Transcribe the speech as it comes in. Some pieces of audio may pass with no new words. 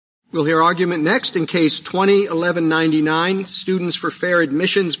We'll hear argument next in Case 20-1199, Students for Fair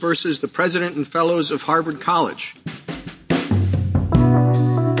Admissions versus the President and Fellows of Harvard College.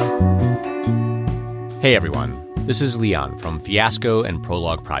 Hey everyone, this is Leon from Fiasco and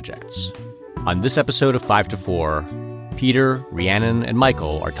Prologue Projects. On this episode of 5 to 4, Peter, Rhiannon, and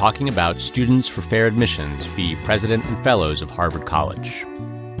Michael are talking about Students for Fair Admissions v. President and Fellows of Harvard College.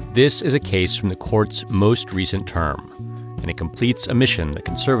 This is a case from the court's most recent term, and it completes a mission that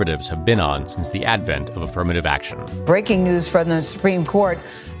conservatives have been on since the advent of affirmative action. Breaking news from the Supreme Court.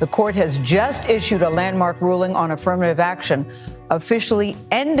 The court has just issued a landmark ruling on affirmative action, officially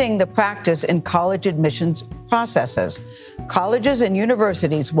ending the practice in college admissions processes. Colleges and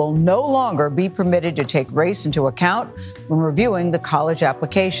universities will no longer be permitted to take race into account when reviewing the college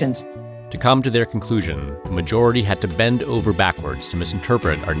applications. To come to their conclusion, the majority had to bend over backwards to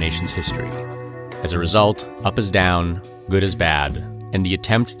misinterpret our nation's history. As a result, up is down, good is bad, and the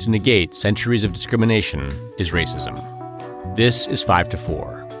attempt to negate centuries of discrimination is racism. This is 5 to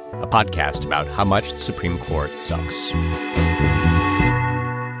 4, a podcast about how much the Supreme Court sucks.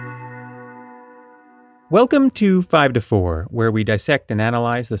 Welcome to 5 to 4, where we dissect and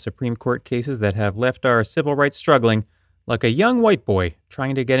analyze the Supreme Court cases that have left our civil rights struggling like a young white boy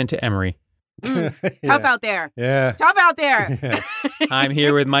trying to get into Emory. Yeah. Tough out there. Yeah. Tough out there. Yeah. I'm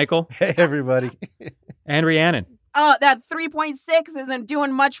here with Michael. Hey, everybody. And Rhiannon. Oh, that 3.6 isn't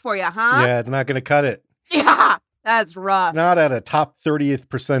doing much for you, huh? Yeah, it's not going to cut it. Yeah, that's rough. Not at a top 30th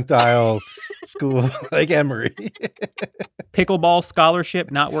percentile school like Emory. Pickleball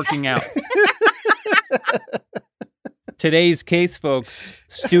scholarship not working out. Today's case, folks,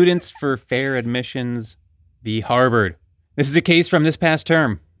 Students for Fair Admissions v. Harvard. This is a case from this past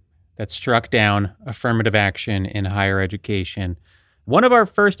term that struck down affirmative action in higher education. One of our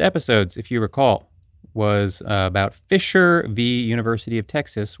first episodes, if you recall, was about Fisher v. University of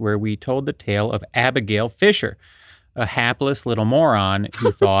Texas, where we told the tale of Abigail Fisher, a hapless little moron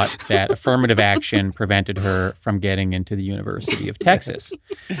who thought that affirmative action prevented her from getting into the University of Texas.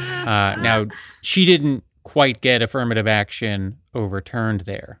 Now, she didn't quite get affirmative action overturned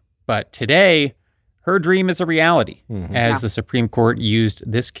there. But today, her dream is a reality, as the Supreme Court used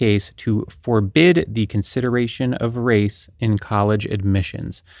this case to forbid the consideration of race in college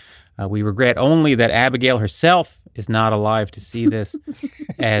admissions. We regret only that Abigail herself is not alive to see this,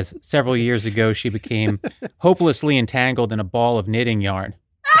 as several years ago she became hopelessly entangled in a ball of knitting yarn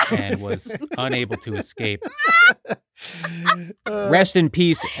and was unable to escape. Rest in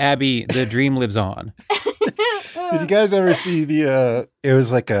peace, Abby. The dream lives on. Did you guys ever see it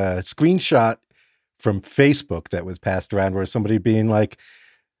was like a screenshot from Facebook that was passed around where somebody being like,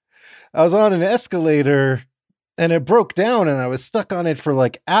 I was on an escalator and it broke down and I was stuck on it for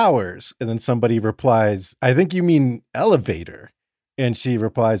like hours. And then somebody replies, I think you mean elevator. And she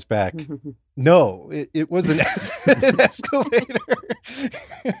replies back, no, it was an escalator.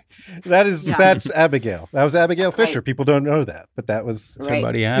 That's Abigail. That was Abigail Fisher. Right. People don't know that, but that was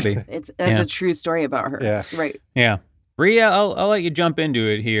somebody, Abby. That's a true story about her. Yeah. Right. Yeah. Rhea, I'll let you jump into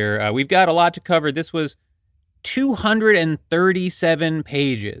it here. We've got a lot to cover. This was 237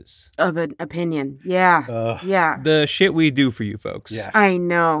 pages of an opinion. Yeah. Yeah. The shit we do for you folks. Yeah. I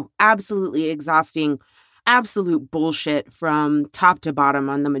know. Absolutely exhausting. Absolute bullshit from top to bottom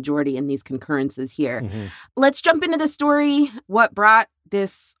on the majority in these concurrences here. Let's jump into the story. What brought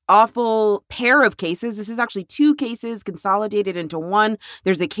this awful pair of cases? This is actually two cases consolidated into one.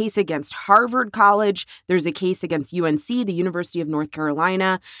 There's a case against Harvard College. There's a case against UNC, the University of North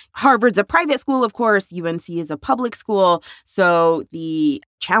Carolina. Harvard's a private school, of course. UNC is a public school. So the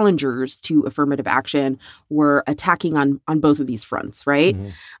challengers to affirmative action were attacking on both of these fronts, right?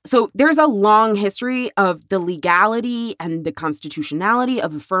 So there's a long history of the legality and the constitutionality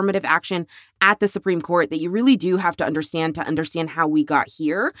of affirmative action at the Supreme Court that you really do have to understand how we got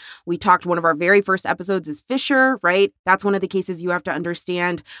here. We talked, one of our very first episodes is Fisher, right? That's one of the cases you have to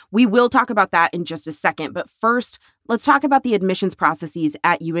understand. We will talk about that in just a second. But first, let's talk about the admissions processes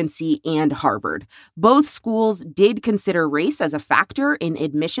at UNC and Harvard. Both schools did consider race as a factor in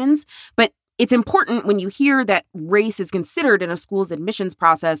admissions, but it's important when you hear that race is considered in a school's admissions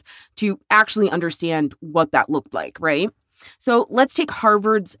process to actually understand what that looked like, right? So let's take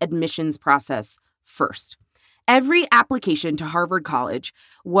Harvard's admissions process first. Every application to Harvard College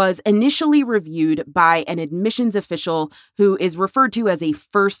was initially reviewed by an admissions official who is referred to as a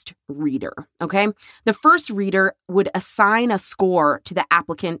first reader, okay? The first reader would assign a score to the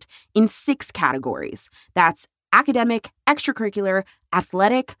applicant in 6 categories. That's academic, extracurricular,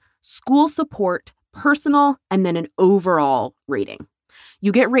 athletic, school support, personal, and then an overall rating.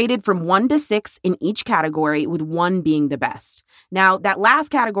 You get rated from 1 to 6 in each category, with 1 being the best. Now, that last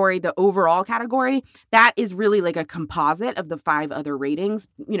category, the overall category, that is really like a composite of the 5 other ratings,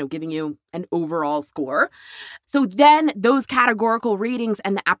 giving you an overall score. So then those categorical ratings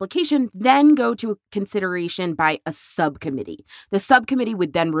and the application then go to consideration by a subcommittee. The subcommittee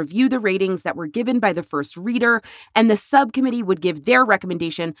would then review the ratings that were given by the first reader, and the subcommittee would give their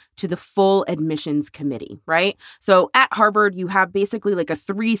recommendation to the full admissions committee, right? So at Harvard, you have basically like a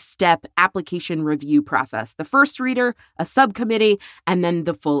 3-step application review process. The first reader, a subcommittee, and then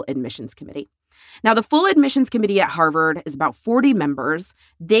the full admissions committee. Now, the full admissions committee at Harvard is about 40 members.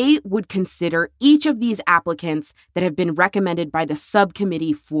 They would consider each of these applicants that have been recommended by the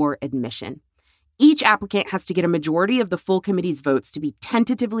subcommittee for admission. Each applicant has to get a majority of the full committee's votes to be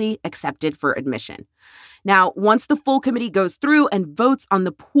tentatively accepted for admission. Now, once the full committee goes through and votes on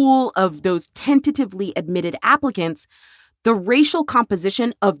the pool of those tentatively admitted applicants, the racial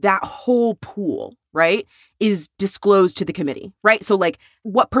composition of that whole pool, right, is disclosed to the committee, right? So like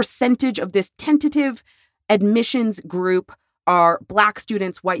what percentage of this tentative admissions group are Black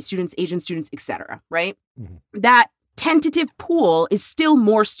students, white students, Asian students, et cetera, right? Mm-hmm. That tentative pool is still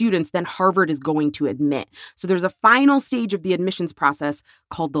more students than Harvard is going to admit. So there's a final stage of the admissions process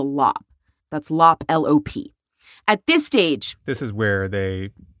called the LOP. That's LOP, L-O-P. At this stage... This is where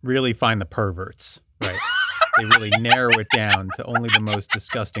they really find the perverts, right? They really narrow it down to only the most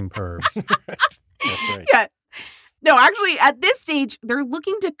disgusting pervs. Right. That's right. Yeah. No, actually, at this stage, they're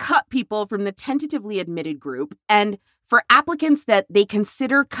looking to cut people from the tentatively admitted group. And for applicants that they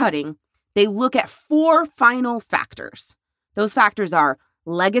consider cutting, they look at 4 final factors. Those factors are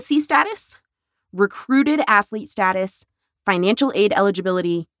legacy status, recruited athlete status, financial aid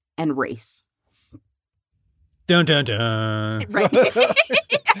eligibility, and race. Dun, dun, dun. Right.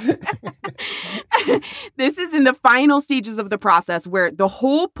 This is in the final stages of the process where the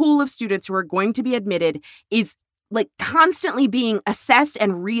whole pool of students who are going to be admitted is like constantly being assessed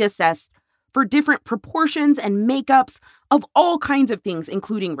and reassessed for different proportions and makeups of all kinds of things,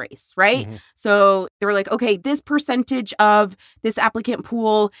 including race, right? Mm-hmm. So they were like, okay, this percentage of this applicant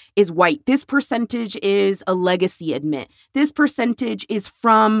pool is white. This percentage is a legacy admit. This percentage is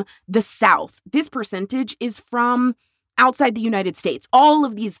from the South. This percentage is from outside the United States. All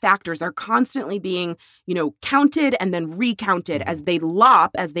of these factors are constantly being, counted and then recounted as they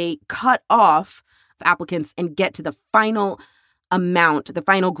lop, as they cut off applicants and get to the final amount, the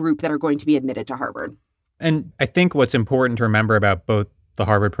final group that are going to be admitted to Harvard. And I think what's important to remember about both the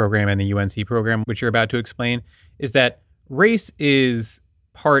Harvard program and the UNC program, which you're about to explain, is that race is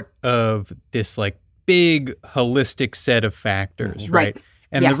part of this like big holistic set of factors, right?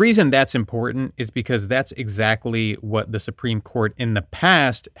 And yes. The reason that's important is because that's exactly what the Supreme Court in the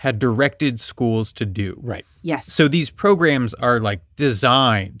past had directed schools to do. Right. Yes. So these programs are like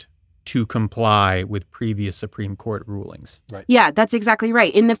designed to comply with previous Supreme Court rulings. Right. Yeah, that's exactly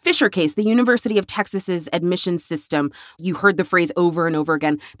right. In the Fisher case, the University of Texas's admissions system, you heard the phrase over and over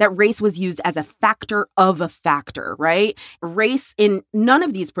again, that race was used as a factor of a factor, right? Race in none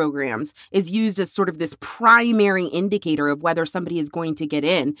of these programs is used as sort of this primary indicator of whether somebody is going to get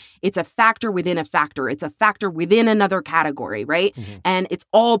in. It's a factor within a factor. It's a factor within another category, right? Mm-hmm. And it's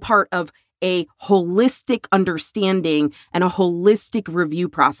all part of a holistic understanding and a holistic review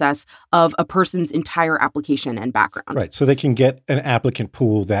process of a person's entire application and background. Right. So they can get an applicant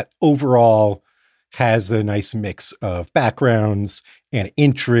pool that overall has a nice mix of backgrounds and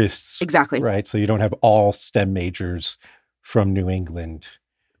interests. Exactly. Right. So you don't have all STEM majors from New England.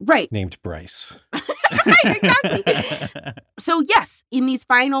 Right. Named Bryce. Right, exactly. So yes, in these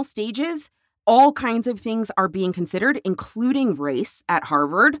final stages, all kinds of things are being considered, including race at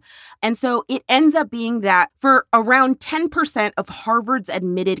Harvard. And so it ends up being that for around 10% of Harvard's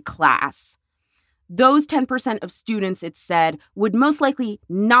admitted class, those 10% of students, it said, would most likely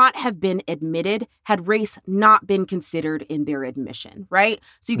not have been admitted had race not been considered in their admission, right?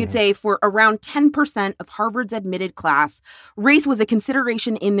 So you could say for around 10% of Harvard's admitted class, race was a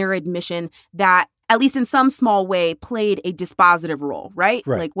consideration in their admission that at least in some small way, played a dispositive role, right?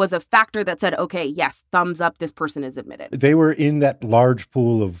 Like was a factor that said, okay, yes, thumbs up, this person is admitted. They were in that large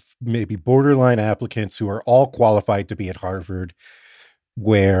pool of maybe borderline applicants who are all qualified to be at Harvard,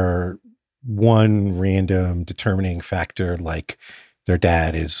 where one random determining factor, like their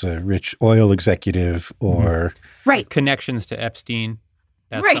dad is a rich oil executive or... Right. Connections to Epstein.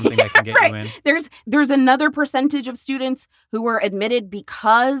 That's something that can get you in. There's another percentage of students who were admitted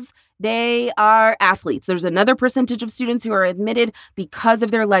because they are athletes. There's another percentage of students who are admitted because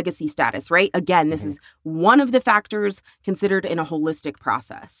of their legacy status, right? Again, this is one of the factors considered in a holistic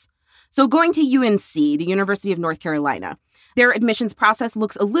process. So going to UNC, the University of North Carolina, Their admissions process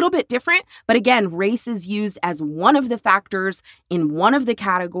looks a little bit different, but again, race is used as one of the factors in one of the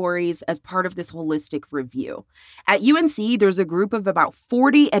categories as part of this holistic review. At UNC, there's a group of about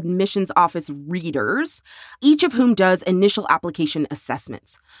 40 admissions office readers, each of whom does initial application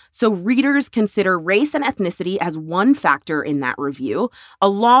assessments. So readers consider race and ethnicity as one factor in that review,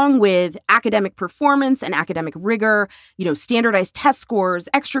 along with academic performance and academic rigor, standardized test scores,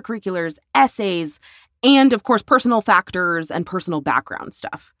 extracurriculars, essays, and of course, personal factors and personal background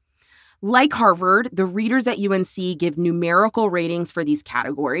stuff. Like Harvard, the readers at UNC give numerical ratings for these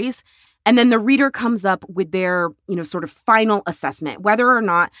categories. And then the reader comes up with their, sort of final assessment, whether or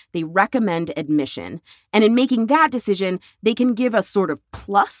not they recommend admission. And in making that decision, they can give a sort of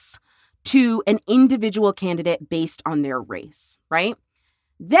plus to an individual candidate based on their race, right?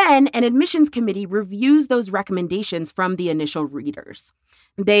 Then an admissions committee reviews those recommendations from the initial readers.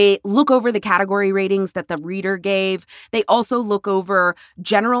 They look over the category ratings that the reader gave. They also look over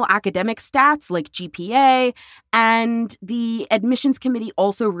general academic stats like GPA. And the admissions committee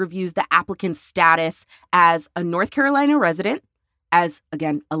also reviews the applicant's status as a North Carolina resident, as,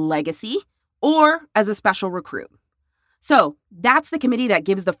 again, a legacy, or as a special recruit. So that's the committee that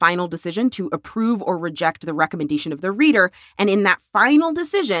gives the final decision to approve or reject the recommendation of the reader. And in that final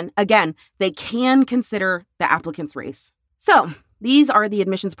decision, again, they can consider the applicant's race. So these are the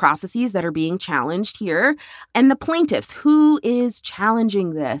admissions processes that are being challenged here. And the plaintiffs, who is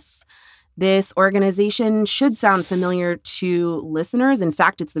challenging this? This organization should sound familiar to listeners. In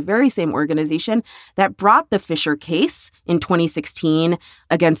fact, it's the very same organization that brought the Fisher case in 2016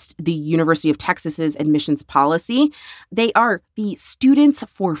 against the University of Texas's admissions policy. They are the Students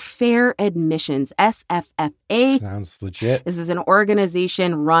for Fair Admissions, SFFA. Sounds legit. This is an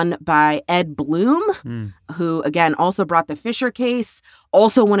organization run by Ed Bloom, who, again, also brought the Fisher case,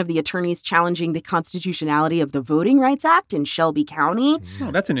 also one of the attorneys challenging the constitutionality of the Voting Rights Act in Shelby County.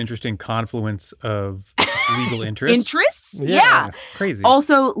 Oh, that's an interesting confluence of legal interests. Interests? Yeah. Crazy.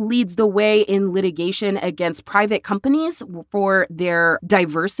 Also leads the way in litigation against private companies for their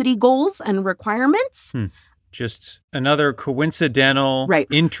diversity goals and requirements. Just another coincidental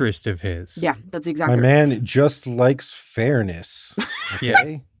interest of his. Yeah, that's exactly My right. man just likes fairness.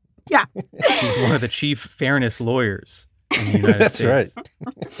 Okay? Yeah. He's one of the chief fairness lawyers in the United That's States.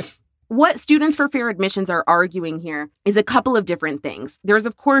 right. What Students for Fair Admissions are arguing here is a couple of different things. There's,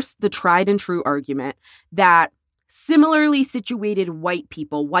 of course, the tried and true argument that similarly situated white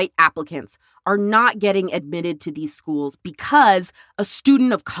people, white applicants, are not getting admitted to these schools because a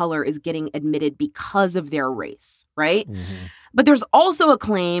student of color is getting admitted because of their race, right? Mm-hmm. But there's also a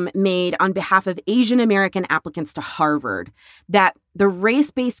claim made on behalf of Asian American applicants to Harvard that the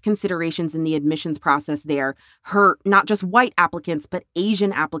race-based considerations in the admissions process there hurt not just white applicants, but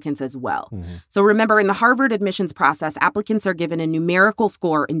Asian applicants as well. Mm-hmm. So remember, in the Harvard admissions process, applicants are given a numerical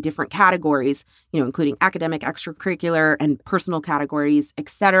score in different categories, including academic, extracurricular, and personal categories,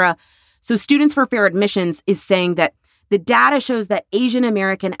 etc. So Students for Fair Admissions is saying that the data shows that Asian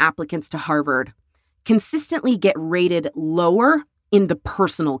American applicants to Harvard consistently get rated lower in the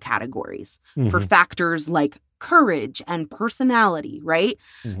personal categories for factors like courage and personality, right?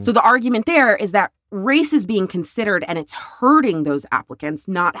 So the argument there is that race is being considered and it's hurting those applicants,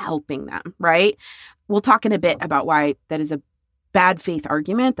 not helping them, right? We'll talk in a bit about why that is a bad faith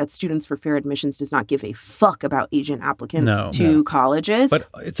argument, that Students for Fair Admissions does not give a fuck about Asian applicants to colleges. But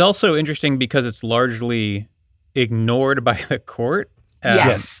it's also interesting because it's largely ignored by the court.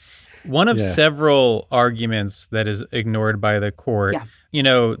 Yes. One of several arguments that is ignored by the court.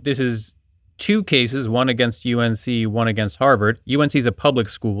 This is two cases, one against UNC, one against Harvard. UNC is a public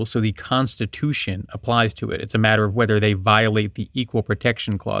school, so the Constitution applies to it. It's a matter of whether they violate the Equal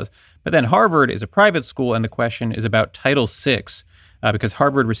Protection Clause. But then Harvard is a private school, and the question is about Title VI, because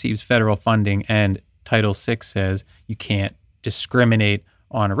Harvard receives federal funding, and Title VI says you can't discriminate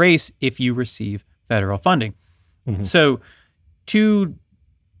on race if you receive federal funding. So two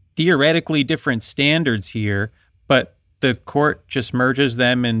theoretically different standards here, but the court just merges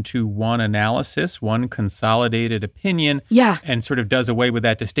them into one analysis, one consolidated opinion, and sort of does away with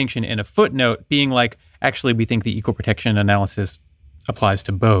that distinction in a footnote, being like, actually, we think the equal protection analysis applies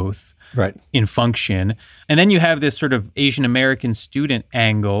to both in function. And then you have this sort of Asian American student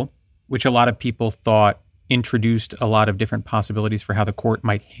angle, which a lot of people thought introduced a lot of different possibilities for how the court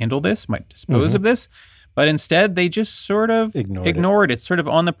might handle this, might dispose of this. But instead, they just sort of ignored it. It's sort of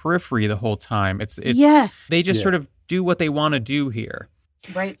on the periphery the whole time. They just sort of do what they want to do here.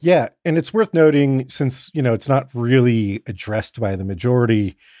 Right. Yeah. And it's worth noting, since, it's not really addressed by the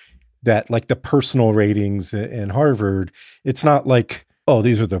majority, that like the personal ratings in Harvard, it's not like oh,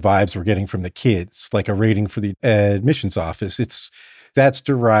 these are the vibes we're getting from the kids, like a rating for the admissions office. That's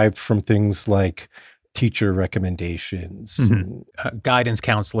derived from things like teacher recommendations, guidance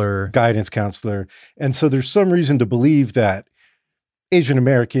counselor. And so there's some reason to believe that Asian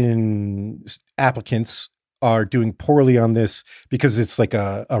American applicants are doing poorly on this because it's like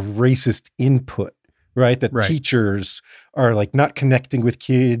a racist input, right? That teachers are like not connecting with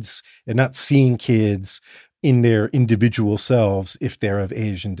kids and not seeing kids in their individual selves if they're of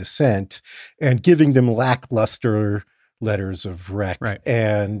Asian descent, and giving them lackluster letters of rec. Right.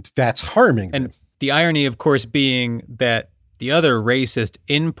 And that's harming them. The irony, of course, being that the other racist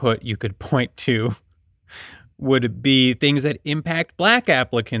input you could point to would be things that impact black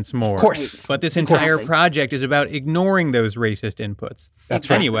applicants more. Of course. But this entire project is about ignoring those racist inputs. That's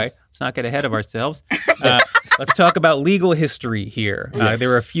right. Anyway, let's not get ahead of ourselves. Let's talk about legal history here.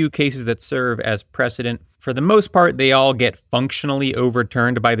 There are a few cases that serve as precedent. For the most part, they all get functionally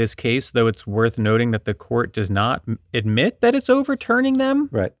overturned by this case, though it's worth noting that the court does not admit that it's overturning them.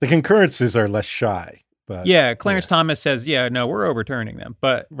 Right. The concurrences are less shy. But, Clarence Thomas says, no, we're overturning them.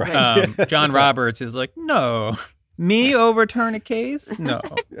 But John Roberts is like, no, me overturn a case? No.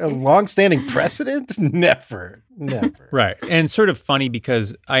 A longstanding precedent? Never. Right. And sort of funny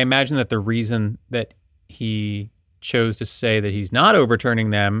because I imagine that the reason that he chose to say that he's not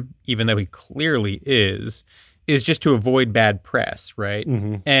overturning them, even though he clearly is just to avoid bad press, right?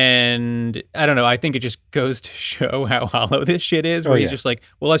 Mm-hmm. And I don't know, I think it just goes to show how hollow this shit is, where he's just like,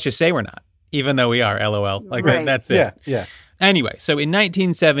 well, let's just say we're not, even though we are, LOL. Like, that's it. Yeah. Anyway, so in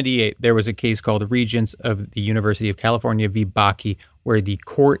 1978, there was a case called Regents of the University of California v. Bakke, where the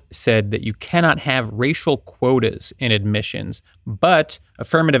court said that you cannot have racial quotas in admissions, but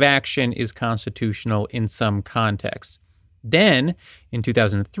affirmative action is constitutional in some contexts. Then, in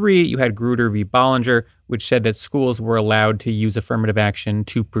 2003, you had Grutter v. Bollinger, which said that schools were allowed to use affirmative action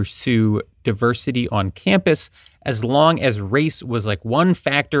to pursue diversity on campus as long as race was like one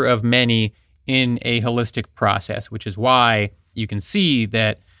factor of many in a holistic process, which is why you can see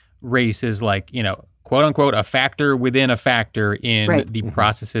that race is like, quote unquote, a factor within a factor in the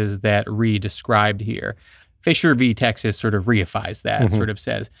processes that Reed described here. Fisher v. Texas sort of reifies that, sort of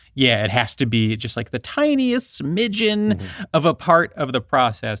says, it has to be just like the tiniest smidgen of a part of the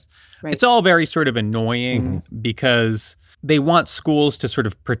process. Right. It's all very sort of annoying because they want schools to sort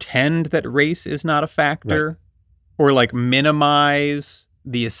of pretend that race is not a factor or like minimize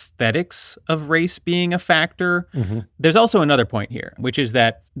the aesthetics of race being a factor. There's also another point here, which is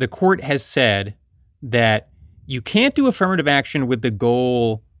that the court has said that you can't do affirmative action with the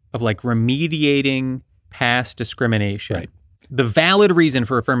goal of like remediating past discrimination. Right. The valid reason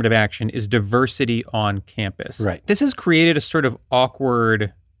for affirmative action is diversity on campus. Right. This has created a sort of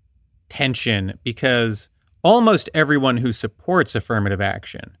awkward tension because almost everyone who supports affirmative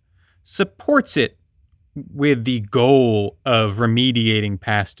action supports it with the goal of remediating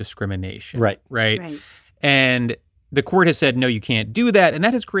past discrimination. Right. And the court has said, no, you can't do that. And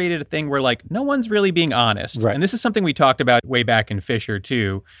that has created a thing where like no one's really being honest. Right. And this is something we talked about way back in Fisher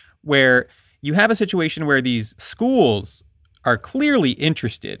too, where you have a situation where these schools are clearly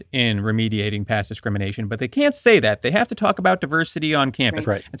interested in remediating past discrimination, but they can't say that. They have to talk about diversity on campus.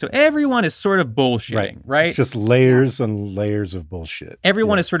 Right. And so everyone is sort of bullshitting, right? It's just layers and layers of bullshit.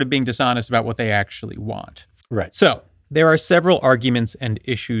 Everyone is sort of being dishonest about what they actually want. Right. So there are several arguments and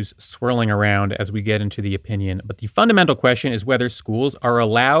issues swirling around as we get into the opinion, but the fundamental question is whether schools are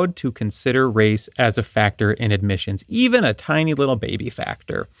allowed to consider race as a factor in admissions, even a tiny little baby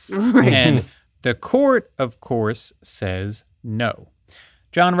factor. Right. And the court, of course, says no.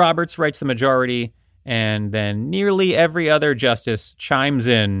 John Roberts writes the majority, and then nearly every other justice chimes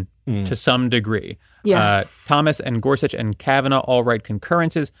in to some degree. Yeah. Thomas and Gorsuch and Kavanaugh all write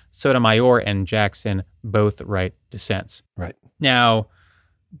concurrences. Sotomayor and Jackson both write dissents. Right. Now,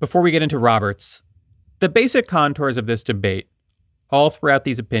 before we get into Roberts, the basic contours of this debate all throughout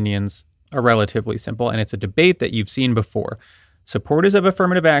these opinions are relatively simple, and it's a debate that you've seen before. Supporters of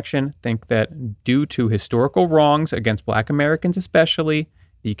affirmative action think that due to historical wrongs against Black Americans especially,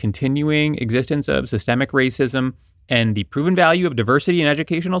 the continuing existence of systemic racism, and the proven value of diversity in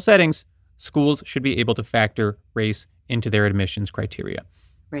educational settings, schools should be able to factor race into their admissions criteria.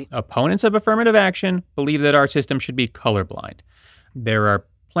 Right. Opponents of affirmative action believe that our system should be colorblind. There are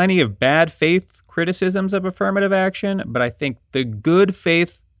plenty of bad faith criticisms of affirmative action, but I think the good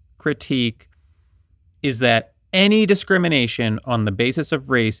faith critique is that any discrimination on the basis of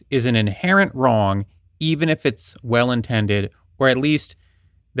race is an inherent wrong, even if it's well-intended, or at least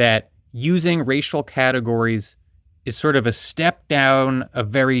that using racial categories is sort of a step down a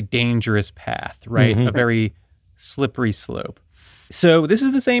very dangerous path, right? A very slippery slope. So this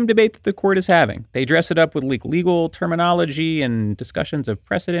is the same debate that the court is having. They dress it up with legal terminology and discussions of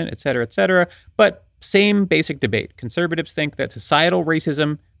precedent, et cetera, but same basic debate. Conservatives think that societal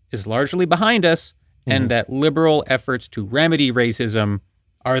racism is largely behind us and that liberal efforts to remedy racism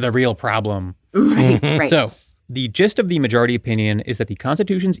are the real problem. Right. So the gist of the majority opinion is that the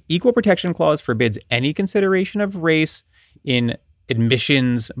Constitution's Equal Protection Clause forbids any consideration of race in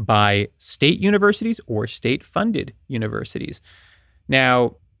admissions by state universities or state-funded universities.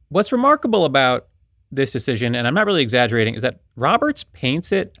 Now, what's remarkable about this decision, and I'm not really exaggerating, is that Roberts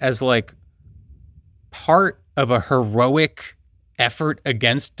paints it as like part of a heroic effort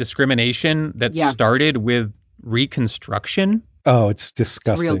against discrimination that started with Reconstruction. Oh, it's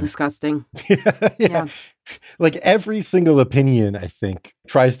disgusting. It's real disgusting. Yeah. Like every single opinion, I think,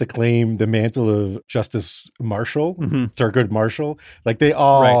 tries to claim the mantle of Justice Marshall, Thurgood Marshall. Like they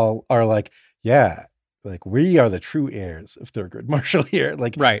all are like, yeah, like we are the true heirs of Thurgood Marshall here.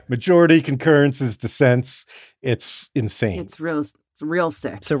 Like majority concurrences, dissents. It's insane. It's real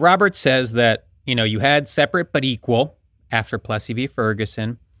sick. So Roberts says that, you had separate but equal after Plessy v.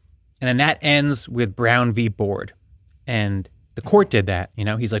 Ferguson. And then that ends with Brown v. Board. And the court did that.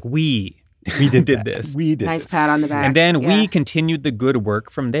 He's like, we did this. We did nice this. pat on the back. And then we continued the good work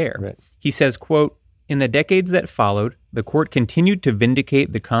from there. Right. He says, quote, in the decades that followed, the court continued to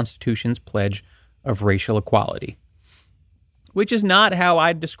vindicate the Constitution's pledge of racial equality, which is not how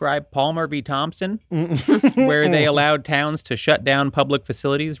I'd describe Palmer v. Thompson, where they allowed towns to shut down public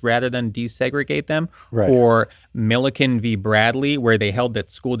facilities rather than desegregate them, or Milliken v. Bradley, where they held that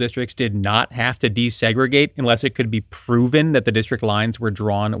school districts did not have to desegregate unless it could be proven that the district lines were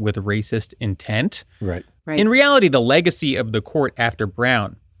drawn with racist intent. Right. In reality, the legacy of the court after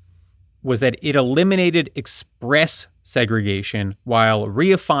Brown was that it eliminated express segregation while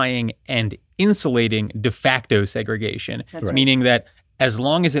reifying and insulating de facto segregation, meaning that as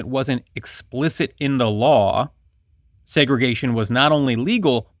long as it wasn't explicit in the law, segregation was not only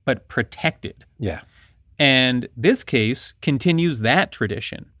legal, but protected. Yeah. And this case continues that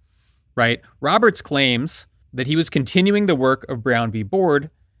tradition, right? Roberts claims that he was continuing the work of Brown v.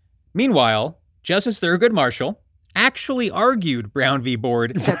 Board. Meanwhile, Justice Thurgood Marshall actually argued Brown v.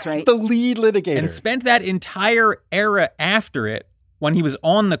 Board. That's right. The lead litigator. And spent that entire era after it, when he was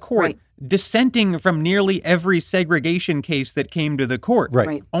on the court, dissenting from nearly every segregation case that came to the court.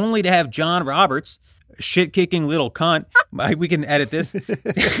 Right. Only to have John Roberts, shit-kicking little cunt, we can edit this,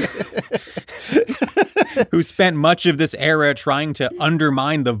 who spent much of this era trying to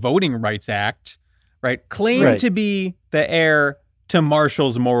undermine the Voting Rights Act, claim to be the heir to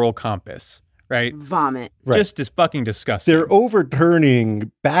Marshall's moral compass. Right? Vomit. Just as fucking disgusting. They're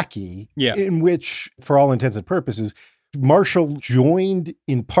overturning Bakke, in which, for all intents and purposes, Marshall joined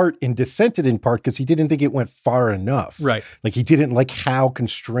in part and dissented in part because he didn't think it went far enough. Right. Like he didn't like how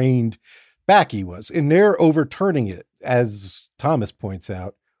constrained Bakke was. And they're overturning it, as Thomas points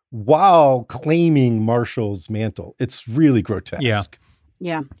out, while claiming Marshall's mantle. It's really grotesque.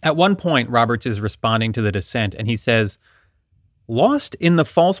 Yeah. At one point, Roberts is responding to the dissent, and he says, lost in the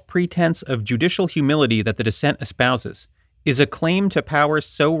false pretense of judicial humility that the dissent espouses is a claim to power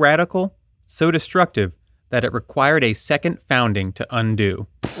so radical, so destructive, that it required a second founding to undo.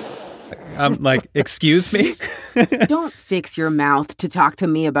 Like, excuse me? Don't fix your mouth to talk to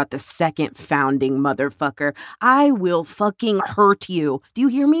me about the second founding, motherfucker. I will fucking hurt you. Do you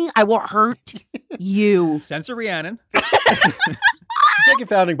hear me? I will hurt you. Censor Rhiannon. Second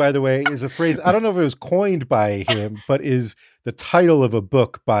founding, by the way, is a phrase, I don't know if it was coined by him, but is the title of a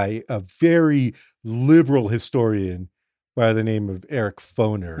book by a very liberal historian by the name of Eric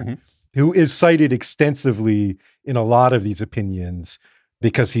Foner, who is cited extensively in a lot of these opinions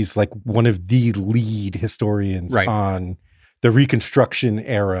because he's like one of the lead historians on the Reconstruction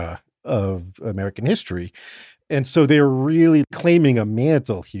era of American history. And so they're really claiming a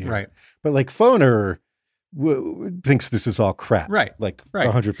mantle here. Right. But like Foner thinks this is all crap. Right. Like right.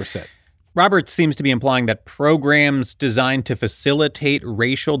 100%. Roberts seems to be implying that programs designed to facilitate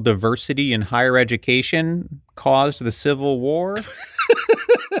racial diversity in higher education caused the Civil War.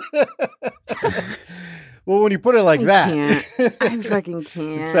 Well, when you put it like I fucking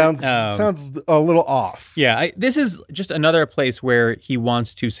can't. It sounds a little off. Yeah, this is just another place where he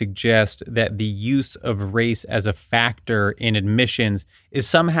wants to suggest that the use of race as a factor in admissions is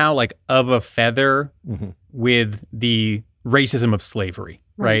somehow like of a feather with the racism of slavery,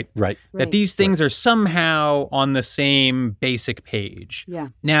 right? That these things are somehow on the same basic page. Yeah.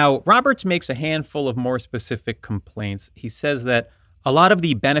 Now, Roberts makes a handful of more specific complaints. He says that a lot of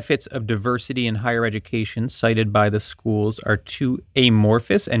the benefits of diversity in higher education cited by the schools are too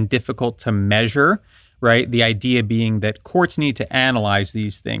amorphous and difficult to measure right? The idea being that courts need to analyze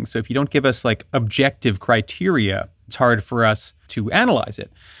these things. So if you don't give us like objective criteria, it's hard for us to analyze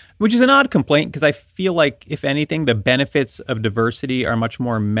it, which is an odd complaint because I feel like, if anything, the benefits of diversity are much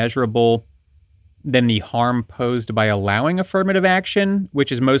more measurable than the harm posed by allowing affirmative action,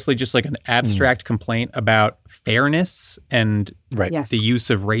 which is mostly just like an abstract complaint about fairness and Yes. the use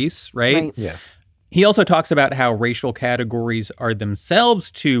of race, right? Yeah. He also talks about how racial categories are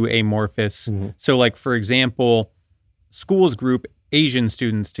themselves too amorphous. So, like, for example, schools group Asian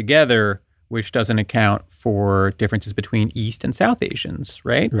students together, which doesn't account for differences between East and South Asians,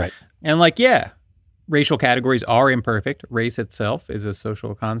 right? Right. And like, yeah, racial categories are imperfect. Race itself is a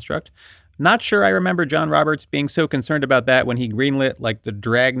social construct. Not sure I remember John Roberts being so concerned about that when he greenlit like the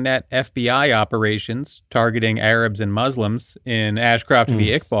Dragnet FBI operations targeting Arabs and Muslims in Ashcroft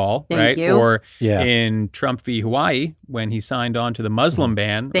v. Iqbal, Thank right? you. Or Yeah. in Trump v. Hawaii when he signed on to the Muslim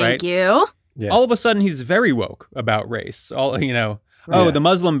ban, Thank right? you. Yeah. All of a sudden he's very woke about race. Yeah. The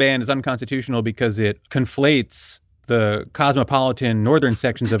Muslim ban is unconstitutional because it conflates the cosmopolitan northern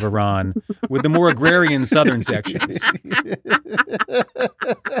sections of Iran with the more agrarian southern sections.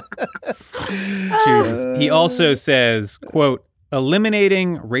 Jesus. He also says, quote,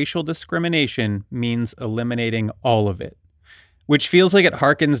 eliminating racial discrimination means eliminating all of it, which feels like it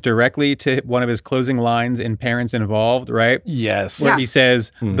harkens directly to one of his closing lines in Parents Involved, right? Yes. Where he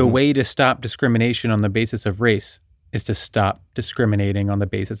says, the way to stop discrimination on the basis of race is to stop discriminating on the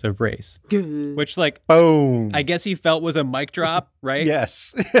basis of race. Good. Which, like, Boom. I guess he felt was a mic drop, right?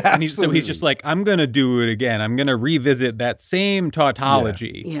 Yes. And he's just like, I'm going to do it again. I'm going to revisit that same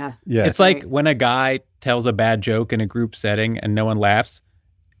tautology. Yeah. Yes. It's like when a guy tells a bad joke in a group setting and no one laughs.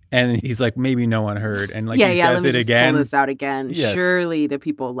 And he's like, maybe no one heard. And like he says let me it just again. pull this out again. Yes. Surely the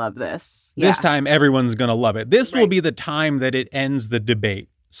people love this. This time, everyone's going to love it. This will Right. be the time that it ends the debate,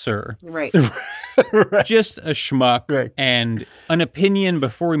 sir. Right. Right. Just a schmuck Right. and an opinion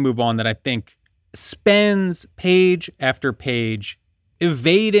before we move on that I think spends page after page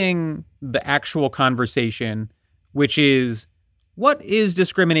evading the actual conversation, which is, what is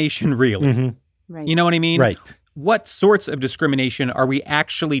discrimination really? Mhm. Right. You know what I mean? Right. What sorts of discrimination are we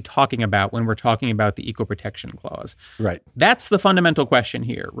actually talking about when we're talking about the Equal Protection Clause? Right. That's the fundamental question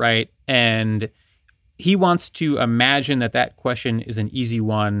here, right? And he wants to imagine that question is an easy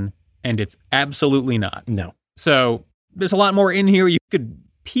one, and it's absolutely not. No. So there's a lot more in here. You could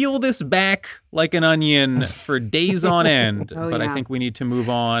peel this back like an onion for days on end, Oh, but I yeah. think we need to move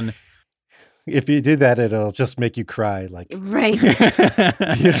on. If you did that, it'll just make you cry, like Right.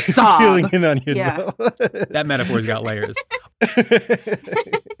 peeling Sob. an onion. Yeah. That metaphor's got layers.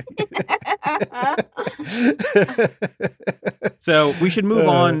 So we should move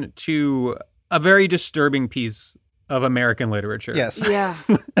on to a very disturbing piece of American literature. Yes. Yeah.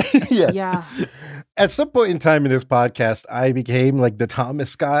 Yes. Yeah. At some point in time in this podcast, I became like the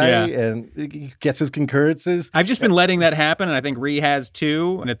Thomas guy, Yeah. and he gets his concurrences. I've just been letting that happen, and I think Ree has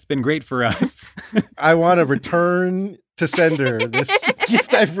too, and it's been great for us. I want to return to sender this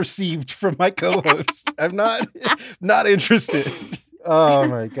gift I've received from my co-host. I'm not interested. Oh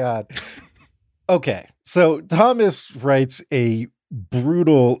my God. Okay. So Thomas writes a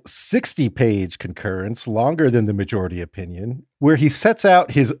brutal 60-page concurrence, longer than the majority opinion, where he sets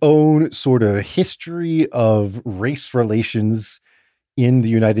out his own sort of history of race relations in the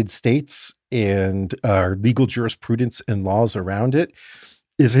United States and our legal jurisprudence and laws around it.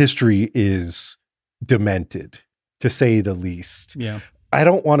 His history is demented, to say the least. Yeah. I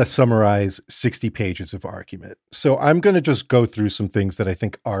don't want to summarize 60 pages of argument. So I'm going to just go through some things that I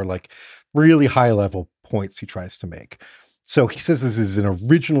think are like really high level points he tries to make. So he says this is an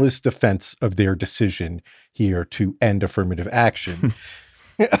originalist defense of their decision here to end affirmative action.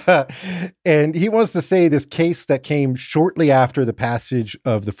 And he wants to say this case that came shortly after the passage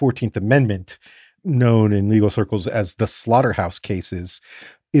of the 14th Amendment, known in legal circles as the Slaughterhouse Cases,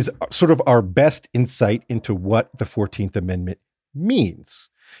 is sort of our best insight into what the 14th Amendment means.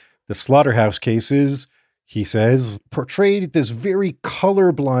 The Slaughterhouse Cases, he says, portrayed this very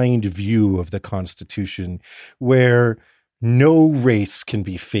colorblind view of the Constitution where no race can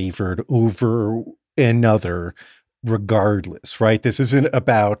be favored over another regardless, right? This isn't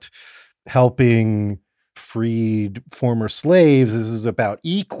about helping freed former slaves. This is about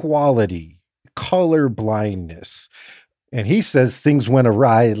equality, color blindness. And he says things went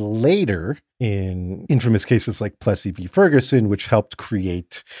awry later in infamous cases like Plessy v. Ferguson, which helped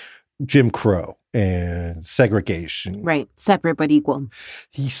create Jim Crow and segregation. Right. Separate but equal.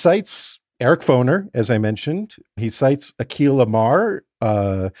 He cites Eric Foner, as I mentioned. He cites Akhil Amar,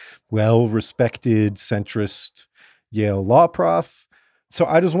 a well-respected centrist Yale law prof. So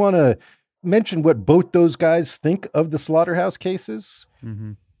I just want to mention what both those guys think of the slaughterhouse cases.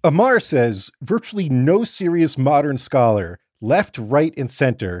 Mm-hmm. Amar says virtually no serious modern scholar, left, right, and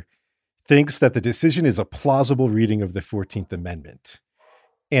center, thinks that the decision is a plausible reading of the 14th Amendment.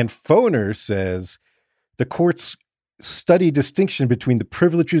 And Foner says the court's study distinction between the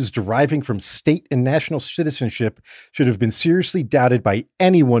privileges deriving from state and national citizenship should have been seriously doubted by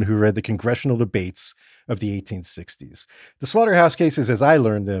anyone who read the congressional debates of the 1860s. The slaughterhouse cases, as I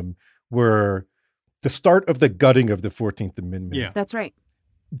learned them, were the start of the gutting of the 14th Amendment. Yeah. That's right.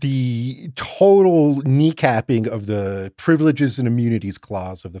 The total kneecapping of the privileges and immunities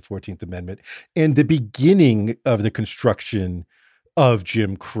clause of the 14th Amendment, and the beginning of the construction of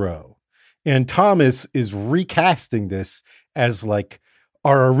Jim Crow. And Thomas is recasting this as like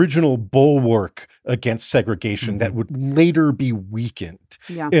our original bulwark against segregation that would later be weakened.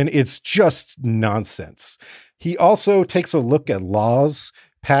 Yeah. And it's just nonsense. He also takes a look at laws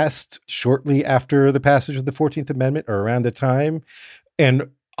passed shortly after the passage of the 14th Amendment or around the time, and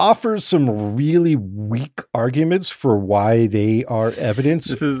offers some really weak arguments for why they are evidence.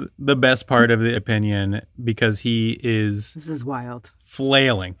 This is the best part of the opinion because This is wild.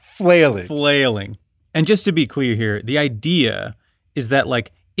 flailing. Flailing. And just to be clear here, the idea is that,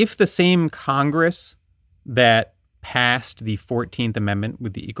 like, if the same Congress that passed the 14th Amendment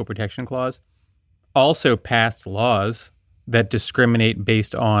with the Equal Protection Clause also passed laws that discriminate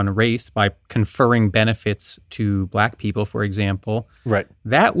based on race by conferring benefits to Black people, for example, Right.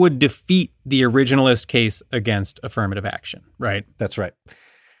 that would defeat the originalist case against affirmative action, right? That's right.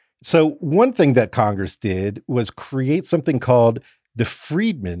 So one thing that Congress did was create something called the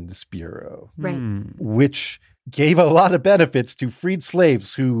Freedmen's Bureau, Right. which gave a lot of benefits to freed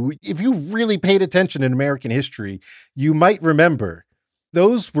slaves who, if you really paid attention in American history, you might remember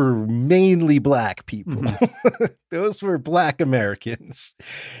those were mainly Black people. Those were Black Americans.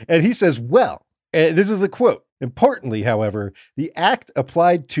 And he says, well, and this is a quote, importantly, however, the act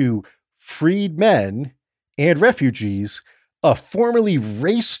applied to freed men and refugees, a formerly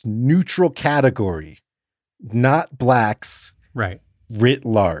race-neutral category, not Blacks Right. writ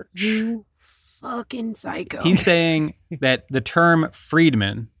large. You fucking psycho. He's saying that the term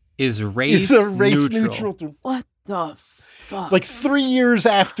freedman is race It's a race neutral. neutral. What the fuck? Like 3 years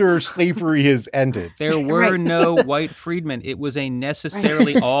after slavery has ended. There were Right. no white freedmen. It was a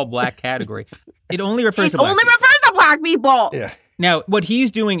necessarily all Black category. It only refers It to Black only people. refers to Black people. Yeah. Now, what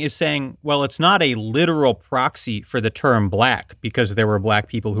he's doing is saying, well, it's not a literal proxy for the term Black because there were Black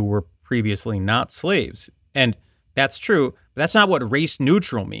people who were previously not slaves. And that's true, but that's not what race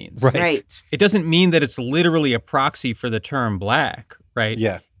neutral means. Right. It doesn't mean that it's literally a proxy for the term Black, right?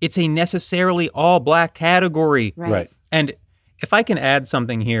 Yeah. It's a necessarily all Black category. Right. And if I can add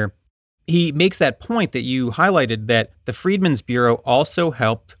something here, he makes that point that you highlighted that the Freedmen's Bureau also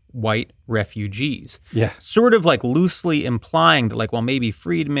helped white refugees. Yeah. Sort of like loosely implying that, like, well, maybe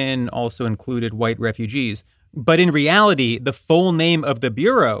freedmen also included white refugees. But in reality, the full name of the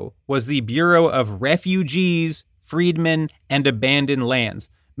Bureau was the Bureau of Refugees, Freedmen, and Abandoned Lands,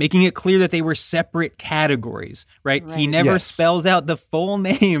 making it clear that they were separate categories, right? He never Yes. spells out the full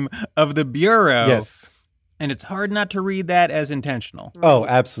name of the Bureau. Yes. And it's hard not to read that as intentional. Oh,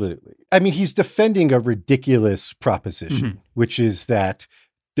 absolutely. I mean, he's defending a ridiculous proposition, which is that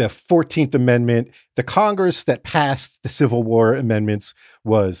the 14th Amendment, the Congress that passed the Civil War amendments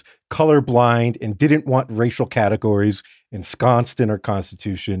was colorblind and didn't want racial categories ensconced in our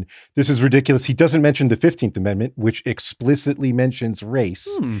Constitution. This is ridiculous. He doesn't mention the 15th Amendment, which explicitly mentions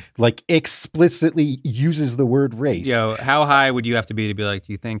race, like explicitly uses the word race. Yo, how high would you have to be like,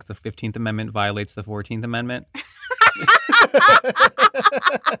 do you think the 15th Amendment violates the 14th Amendment?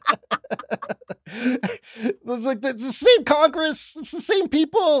 It's like it's the same Congress. It's the same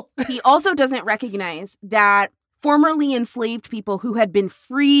people. He also doesn't recognize that formerly enslaved people who had been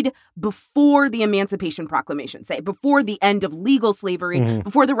freed before the Emancipation Proclamation, say before the end of legal slavery,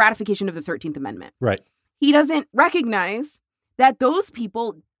 before the ratification of the 13th Amendment. Right. He doesn't recognize that those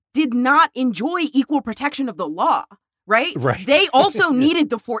people did not enjoy equal protection of the law, right? Right. They also needed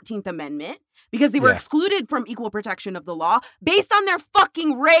the 14th Amendment because they were Yeah. excluded from equal protection of the law based on their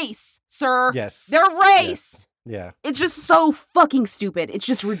fucking race, sir. Yes. Their race. Yeah. It's just so fucking stupid. It's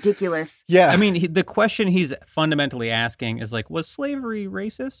just ridiculous. Yeah. I mean, the question he's fundamentally asking is like, was slavery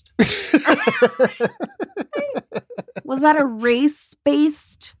racist? Was that a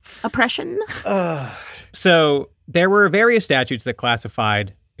race-based oppression? So there were various statutes that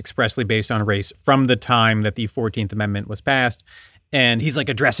classified expressly based on race from the time that the 14th Amendment was passed. And he's like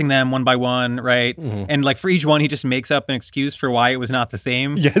addressing them one by one, right? And like for each one, he just makes up an excuse for why it was not the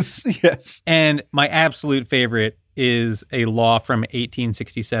same. Yes. Yes. And my absolute favorite is a law from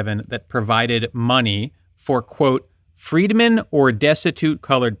 1867 that provided money for, quote, freedmen or destitute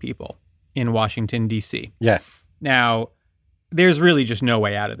colored people in Washington, D.C. Yeah. Now, there's really just no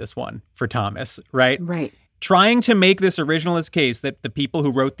way out of this one for Thomas, right? Right. Trying to make this originalist case that the people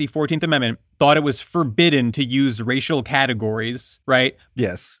who wrote the 14th Amendment thought it was forbidden to use racial categories, right?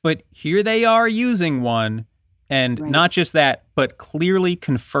 Yes. But here they are using one, and Right. not just that, but clearly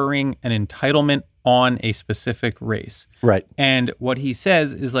conferring an entitlement on a specific race. Right. And what he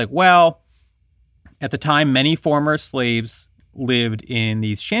says is like, well, at the time, many former slaves lived in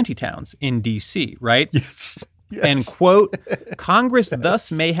these shanty towns in D.C., right? Yes. Yes. And, quote, Congress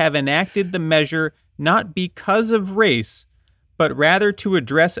thus may have enacted the measure not because of race, but rather to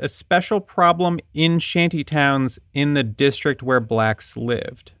address a special problem in shantytowns in the district where blacks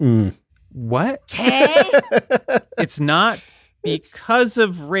lived. What? Okay. It's not because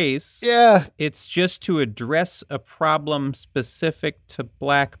of race. Yeah. It's just to address a problem specific to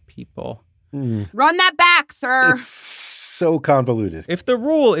black people. Run that back, sir. It's so convoluted. If the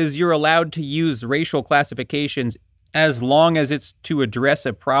rule is you're allowed to use racial classifications as long as it's to address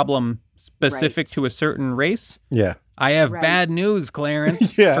a problem specific Right. to a certain race, Yeah. I have Right. bad news,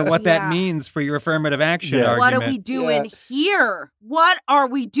 Clarence, Yeah. for what that Yeah. means for your affirmative action Yeah. argument. What are we doing here? What are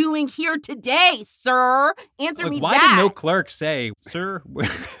we doing here today, sir? Answer me Why that. did no clerk say, sir?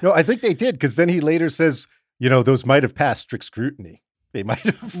 No, I think they did, because then he later says, those might have passed strict scrutiny. They might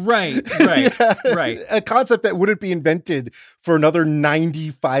have. Right. Yeah. Right. A concept that wouldn't be invented for another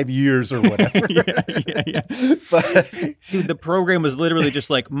 95 years or whatever. yeah. But Dude, the program was literally just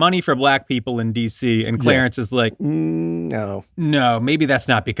like money for black people in D.C. And Clarence is like, no. no, maybe that's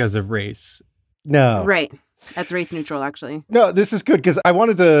not because of race. No. Right. That's race neutral, actually. No, this is good, because I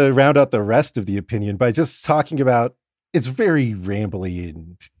wanted to round out the rest of the opinion by just talking about it's very rambly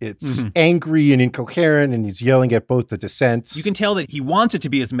and it's angry and incoherent, and he's yelling at both the dissents. You can tell that he wants it to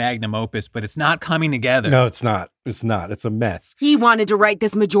be his magnum opus, but it's not coming together. No, it's not. It's not. It's a mess. He wanted to write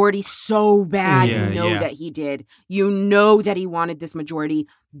this majority so bad. Yeah, you know yeah. that he did. You know that he wanted this majority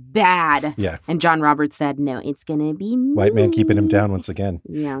bad. Yeah. And John Roberts said, no, it's going to be me. White man keeping him down once again.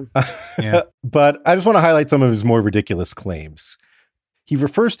 Yeah. Yeah. But I just want to highlight some of his more ridiculous claims. He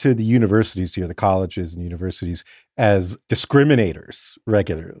refers to the universities here, the colleges and universities, as discriminators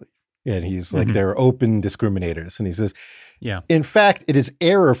regularly. And he's like, they're open discriminators. And he says, Yeah. in fact, it is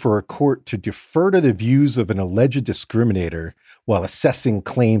error for a court to defer to the views of an alleged discriminator while assessing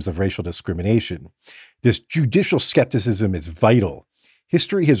claims of racial discrimination. This judicial skepticism is vital.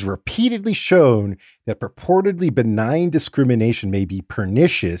 History has repeatedly shown that purportedly benign discrimination may be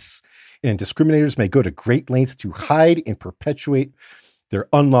pernicious, and discriminators may go to great lengths to hide and perpetuate their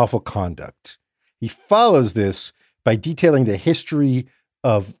unlawful conduct. He follows this by detailing the history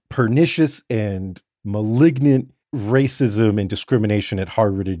of pernicious and malignant racism and discrimination at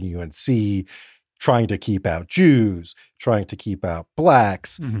Harvard and UNC, trying to keep out Jews, trying to keep out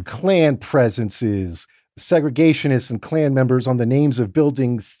blacks, Klan presences, segregationists and Klan members on the names of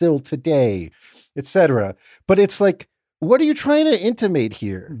buildings still today, etc. But it's like, what are you trying to intimate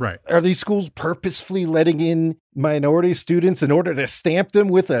here? Right. Are these schools purposefully letting in minority students in order to stamp them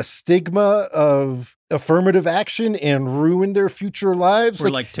with a stigma of affirmative action and ruin their future lives? Or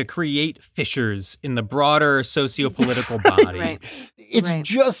like to create fissures in the broader socio-political body. Right. It's Right.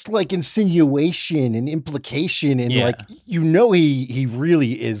 just like insinuation and implication, and Yeah. like, he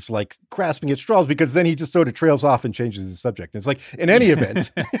really is like grasping at straws, because then he just sort of trails off and changes his subject. And it's like, in any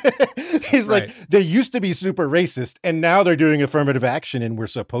event, he's Right. like, they used to be super racist and now they're doing affirmative action and we're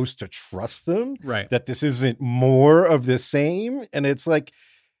supposed to trust them, Right. that this isn't more of the same. And it's like,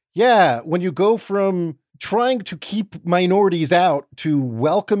 yeah, when you go from trying to keep minorities out to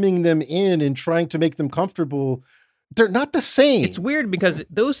welcoming them in and trying to make them comfortable, they're not the same. It's weird because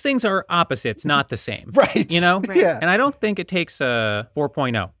those things are opposites, not the same. Right. You know? Right. Yeah. And I don't think it takes a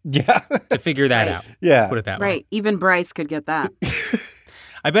 4.0 Yeah. to figure that Right. out. Yeah. Put it that way. Right. Even Bryce could get that.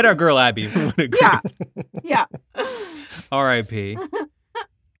 I bet our girl Abby would agree. Yeah. Yeah. R.I.P.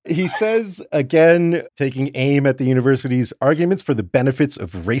 He says, again, taking aim at the university's arguments for the benefits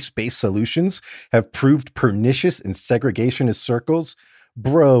of race-based solutions have proved pernicious in segregationist circles.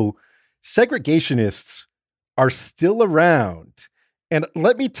 Bro, segregationists are still around. And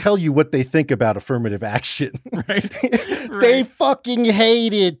let me tell you what they think about affirmative action. Right. They fucking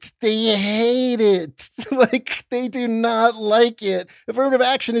hate it. They hate it. Like, they do not like it. Affirmative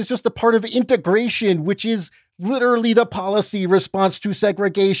action is just a part of integration, which is literally the policy response to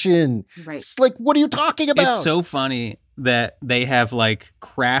segregation. Right. It's like, what are you talking about? It's so funny that they have like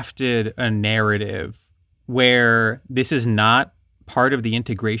crafted a narrative where this is not part of the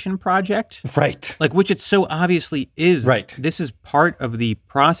integration project. Right. Like, which it so obviously is. Right. This is part of the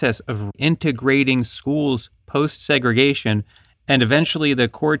process of integrating schools post-segregation. And eventually the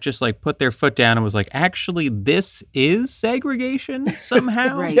court just like put their foot down and was like, actually, this is segregation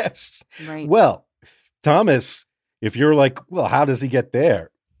somehow. Right. Yes. Right. Well, Thomas, if you're like, well, how does he get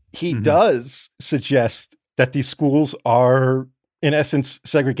there? He does suggest that these schools are, in essence,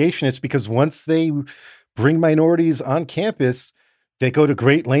 segregationists because once they bring minorities on campus, they go to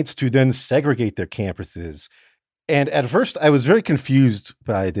great lengths to then segregate their campuses. And at first, I was very confused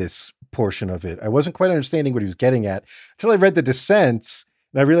by this portion of it. I wasn't quite understanding what he was getting at until I read the dissents,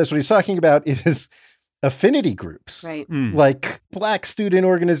 and I realized what he's talking about is affinity groups, Right. like Black student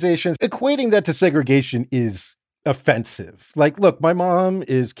organizations. Equating that to segregation is offensive. Like, look, my mom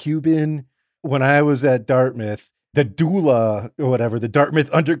is Cuban. When I was at Dartmouth, the DULA or whatever, the Dartmouth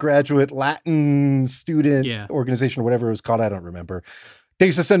Undergraduate Latin Student Organization or whatever it was called, I don't remember. They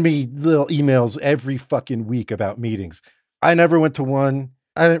used to send me little emails every fucking week about meetings. I never went to one.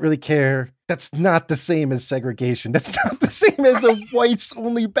 I didn't really care. That's not the same as segregation. That's not the same as a whites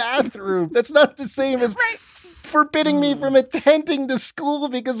only bathroom. That's not the same as forbidding me from attending the school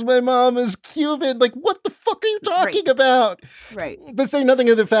because my mom is Cuban. Like, what the fuck are you talking about? Right. To say nothing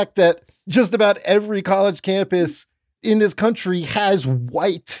of the fact that just about every college campus in this country has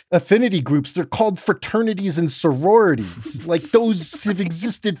white affinity groups. They're called fraternities and sororities. Like, those have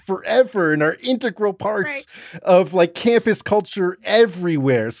existed forever and are integral parts of like campus culture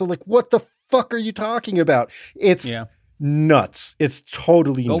everywhere. So like, what the fuck are you talking about? It's nuts. It's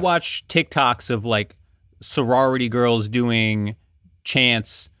totally Go nuts. watch TikToks of like sorority girls doing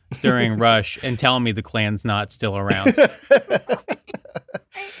chants during Rush and tell me the Klan's not still around.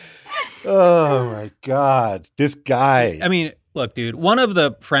 Oh my God. This guy. I mean, look, dude, one of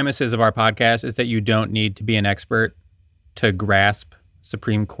the premises of our podcast is that you don't need to be an expert to grasp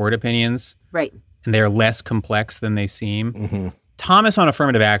Supreme Court opinions. Right. And they're less complex than they seem. Thomas on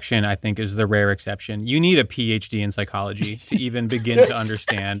affirmative action, I think, is the rare exception. You need a PhD in psychology to even begin to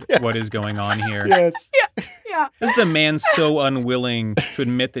understand what is going on here. Yes. Yeah. This is a man so unwilling to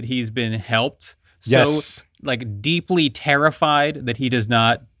admit that he's been helped. So like deeply terrified that he does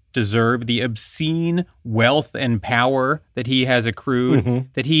not deserve the obscene wealth and power that he has accrued,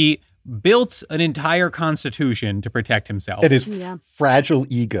 that he built an entire constitution to protect himself. It is fragile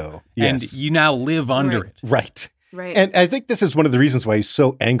ego. And you now live under it. Right. Right. And I think this is one of the reasons why he's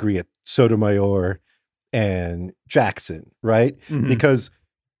so angry at Sotomayor and Jackson, right? Because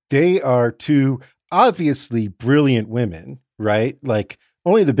they are two obviously brilliant women, right? Like,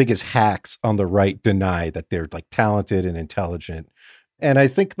 only the biggest hacks on the right deny that they're like talented and intelligent. And I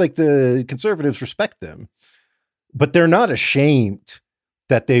think like the conservatives respect them, but they're not ashamed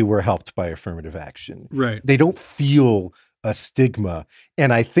that they were helped by affirmative action. Right. They don't feel a stigma.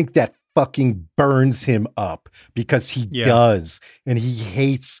 And I think that fucking burns him up because he does. And he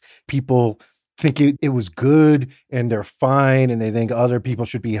hates people thinking it was good and they're fine and they think other people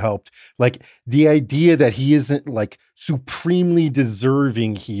should be helped. Like the idea that he isn't like supremely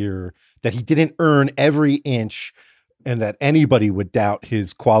deserving here, that he didn't earn every inch, and that anybody would doubt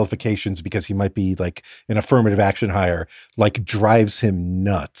his qualifications because he might be like an affirmative action hire, like drives him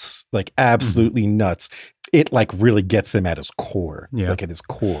nuts, like absolutely nuts. It like really gets him at his core, like at his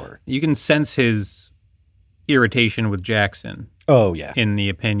core. You can sense his irritation with Jackson. Oh, yeah. In the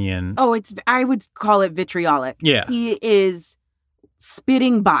opinion. Oh, I would call it vitriolic. Yeah. He is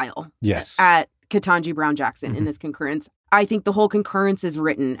spitting bile at Ketanji Brown Jackson in this concurrence. I think the whole concurrence is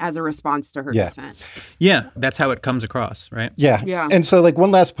written as a response to her dissent. Yeah, that's how it comes across, right? Yeah. And so like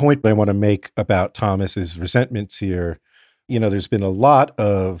one last point I want to make about Thomas's resentments here, you know, there's been a lot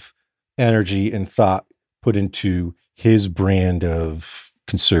of energy and thought put into his brand of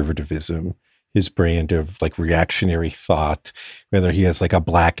conservatism, his brand of like reactionary thought, whether he has like a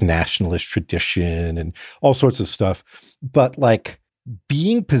Black nationalist tradition and all sorts of stuff. But like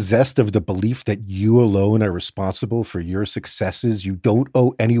being possessed of the belief that you alone are responsible for your successes, you don't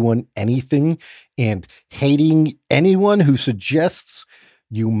owe anyone anything, and hating anyone who suggests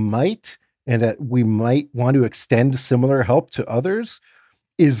you might and that we might want to extend similar help to others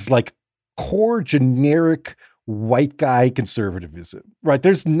is like core generic white guy conservatism, right?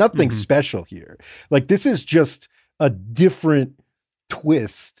 There's nothing special here. Like this is just a different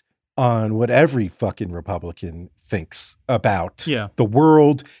twist on what every fucking Republican thinks about the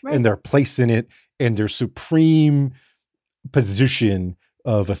world and their place in it and their supreme position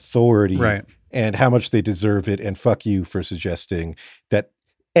of authority and how much they deserve it. And fuck you for suggesting that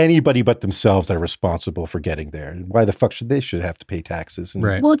anybody but themselves are responsible for getting there. Why the fuck should they have to pay taxes? And,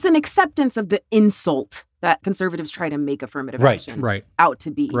 Right. Well, it's an acceptance of the insult that conservatives try to make affirmative action out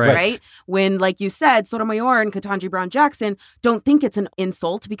to be, right? When, like you said, Sotomayor and Ketanji Brown Jackson don't think it's an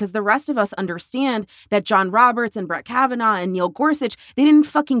insult because the rest of us understand that John Roberts and Brett Kavanaugh and Neil Gorsuch, they didn't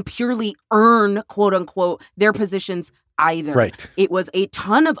fucking purely earn, quote unquote, their positions either. Right. It was a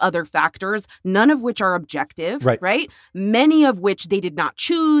ton of other factors, none of which are objective, right? Many of which they did not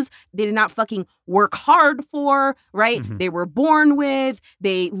choose, they did not fucking work hard for, right? Mm-hmm. They were born with,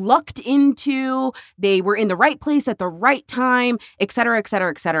 they lucked into, they were in the right place at the right time, et cetera, et cetera,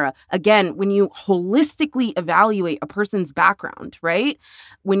 et cetera. Again, when you holistically evaluate a person's background, right?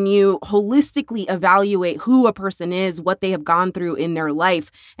 When you holistically evaluate who a person is, what they have gone through in their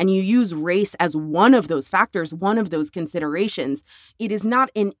life, and you use race as one of those factors, one of those considerations, it is not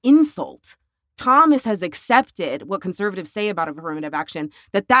an insult. Thomas has accepted what conservatives say about affirmative action,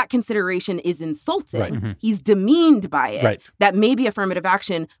 that consideration is insulting. Right. Mm-hmm. He's demeaned by it, Right. that maybe affirmative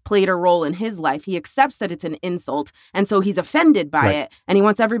action played a role in his life. He accepts that it's an insult, and so he's offended by it, and he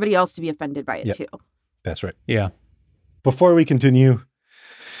wants everybody else to be offended by it too. That's right. Yeah. Before we continue,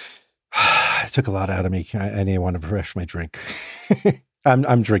 it took a lot out of me. I need to want to refresh my drink.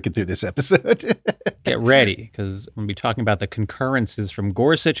 I'm drinking through this episode. Get ready, because we'll be talking about the concurrences from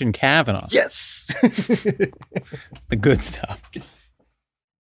Gorsuch and Kavanaugh. Yes. The good stuff.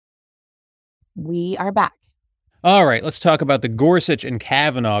 We are back. All right, let's talk about the Gorsuch and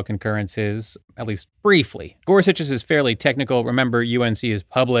Kavanaugh concurrences, at least briefly. Gorsuch's is fairly technical. Remember, UNC is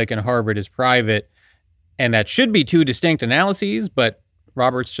public and Harvard is private, and that should be two distinct analyses, but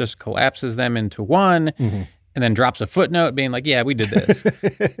Roberts just collapses them into one. Mm-hmm. And then drops a footnote being like, yeah, we did this.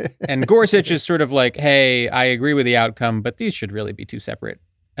 And Gorsuch is sort of like, hey, I agree with the outcome, but these should really be two separate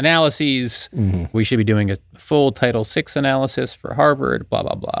analyses. Mm-hmm. We should be doing a full Title VI analysis for Harvard, blah,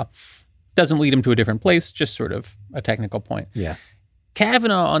 blah, blah. Doesn't lead him to a different place, just sort of a technical point. Yeah.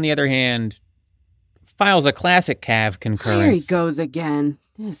 Kavanaugh, on the other hand, files a classic Cav concurrence. Here he goes again.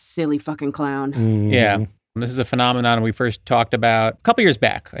 This silly fucking clown. Mm-hmm. Yeah. This is a phenomenon we first talked about a couple years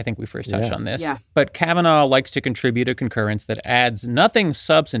back. I think we first touched on this. Yeah. But Kavanaugh likes to contribute a concurrence that adds nothing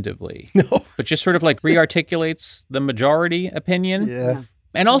substantively, but just sort of like re-articulates the majority opinion. Yeah.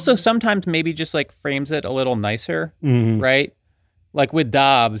 And also sometimes maybe just like frames it a little nicer, Mm-hmm. right? Like with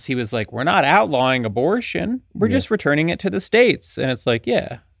Dobbs, he was like, we're not outlawing abortion. We're just returning it to the states. And it's like,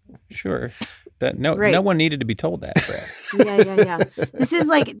 yeah, sure. That no one needed to be told that, Brad. Yeah. This is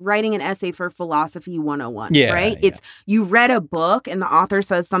like writing an essay for Philosophy 101, Yeah, right? yeah. It's you read a book and the author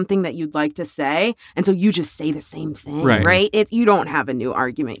says something that you'd like to say, and so you just say the same thing, right? You don't have a new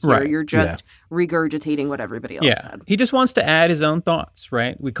argument here. Right. You're just regurgitating what everybody else said. He just wants to add his own thoughts,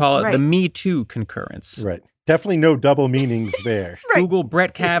 right? We call it the Me Too concurrence. Right. Definitely no double meanings there. Google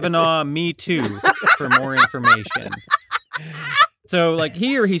Brett Kavanaugh Me Too for more information. So like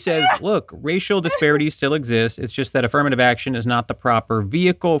here he says, look, racial disparities still exist. It's just that affirmative action is not the proper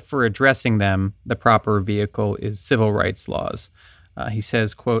vehicle for addressing them. The proper vehicle is civil rights laws. He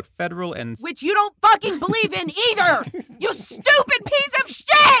says, quote, federal and... Which you don't fucking believe in either, you stupid piece of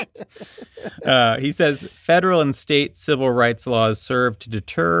shit! He says, federal and state civil rights laws serve to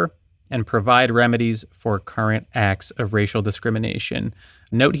deter and provide remedies for current acts of racial discrimination.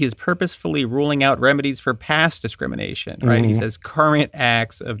 Note he is purposefully ruling out remedies for past discrimination, right? Mm-hmm. He says current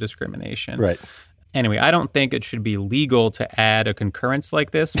acts of discrimination. Right. Anyway, I don't think it should be legal to add a concurrence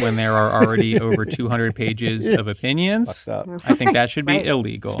like this when there are already over 200 pages of opinions. Fucked up. I think that should be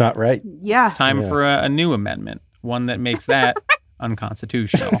illegal. It's not right. Yeah. It's time for a new amendment, one that makes that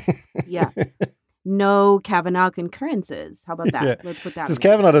unconstitutional. Yeah. No Kavanaugh concurrences. How about that? Yeah. Let's put that Since in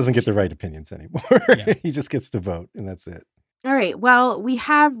there. Kavanaugh doesn't get the right opinions anymore. Yeah. He just gets to vote, and that's it. All right. Well, we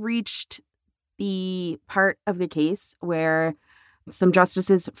have reached the part of the case where some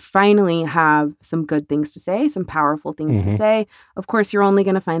justices finally have some good things to say, some powerful things to say. Of course, you're only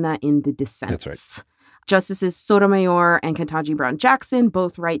going to find that in the dissents. That's right. Justices Sotomayor and Ketanji Brown Jackson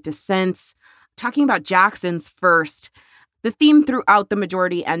both write dissents. Talking about Jackson's first, the theme throughout the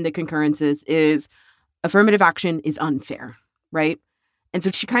majority and the concurrences is affirmative action is unfair, right? And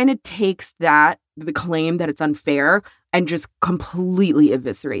so she kind of takes that, the claim that it's unfair, and just completely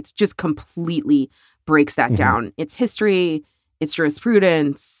eviscerates, just completely breaks that down. It's history, it's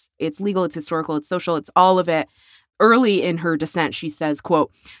jurisprudence, it's legal, it's historical, it's social, it's all of it. Early in her dissent, she says,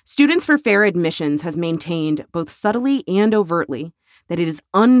 quote, Students for Fair Admissions has maintained both subtly and overtly that it is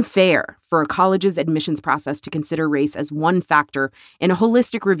unfair for a college's admissions process to consider race as one factor in a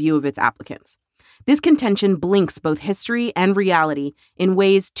holistic review of its applicants. This contention blinks both history and reality in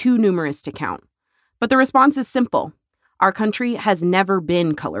ways too numerous to count. But the response is simple. Our country has never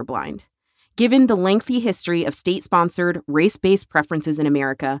been colorblind. Given the lengthy history of state-sponsored, race-based preferences in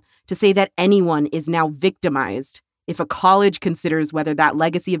America, to say that anyone is now victimized if a college considers whether that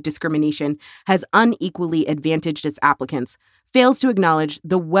legacy of discrimination has unequally advantaged its applicants fails to acknowledge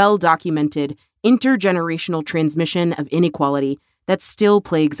the well-documented intergenerational transmission of inequality that still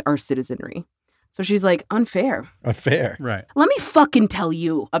plagues our citizenry. So she's like, unfair. Unfair. Right. Let me fucking tell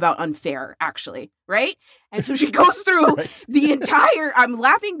you about unfair, actually, right? And so she goes through the entire, I'm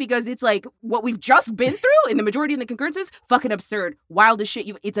laughing because it's like what we've just been through in the majority of the concurrences, fucking absurd, wild as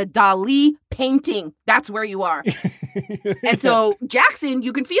shit. It's a Dali painting. That's where you are. And so Jackson,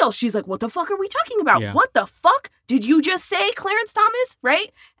 you can feel, she's like, what the fuck are we talking about? Yeah. What the fuck did you just say, Clarence Thomas, right?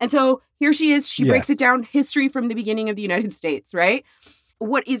 And so here she is, she breaks it down, history from the beginning of the United States, right?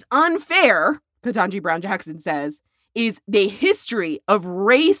 What is unfair, Ketanji Brown Jackson says, is the history of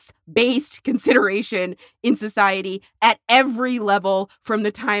race-based consideration in society at every level from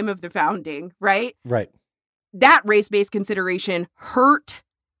the time of the founding, right? Right. That race-based consideration hurt,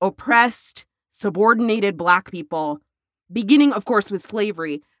 oppressed, subordinated Black people, beginning, of course, with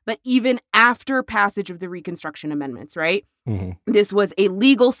slavery, but even after passage of the Reconstruction Amendments, right? Mm-hmm. This was a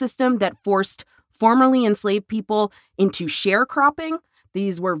legal system that forced formerly enslaved people into sharecropping.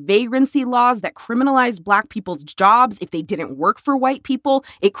 These were vagrancy laws that criminalized Black people's jobs if they didn't work for white people.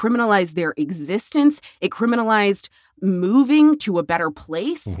 It criminalized their existence. It criminalized moving to a better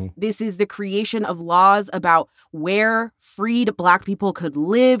place. Mm-hmm. This is the creation of laws about where freed Black people could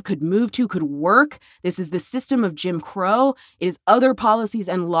live, could move to, could work. This is the system of Jim Crow. It is other policies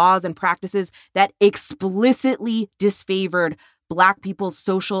and laws and practices that explicitly disfavored Black people's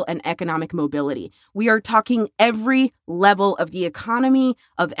social and economic mobility. We are talking every level of the economy,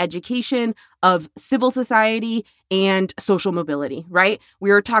 of education, of civil society, and social mobility, right?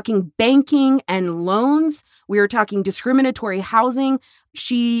 We are talking banking and loans. We are talking discriminatory housing.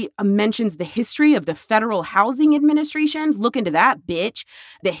 She mentions the history of the Federal Housing Administration. Look into that, bitch.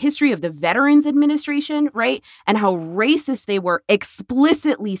 The history of the Veterans Administration, right? And how racist they were,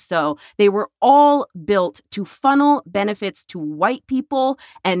 explicitly so. They were all built to funnel benefits to white people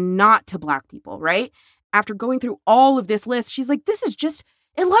and not to Black people, right? After going through all of this list, she's like, this is just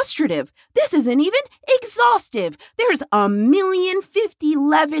illustrative. This isn't even exhaustive. There's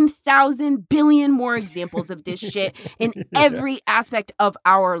 1,050,011,000 billion more examples of this shit in every aspect of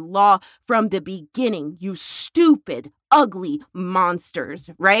our law from the beginning. You stupid, ugly monsters,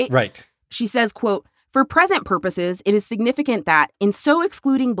 right? Right. She says, quote, for present purposes, it is significant that in so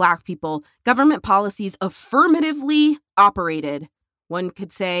excluding Black people, government policies affirmatively operated, one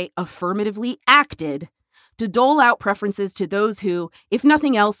could say affirmatively acted, to dole out preferences to those who, if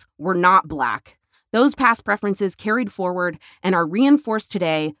nothing else, were not Black. Those past preferences carried forward and are reinforced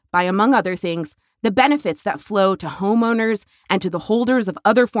today by, among other things, the benefits that flow to homeowners and to the holders of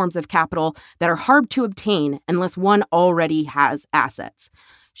other forms of capital that are hard to obtain unless one already has assets.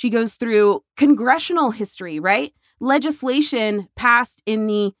 She goes through congressional history, right? Legislation passed in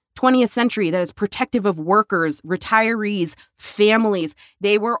the 20th century that is protective of workers, retirees, families.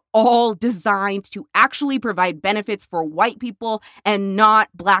 They were all designed to actually provide benefits for white people and not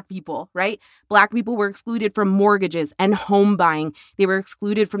Black people, right? Black people were excluded from mortgages and home buying. They were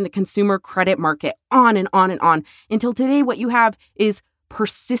excluded from the consumer credit market, on and on and on. Until today, what you have is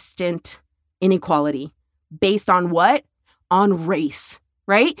persistent inequality based on what? On race.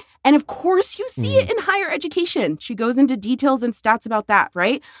 Right? And of course, you see it in higher education. She goes into details and stats about that,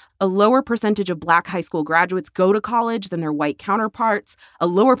 right? A lower percentage of Black high school graduates go to college than their white counterparts. A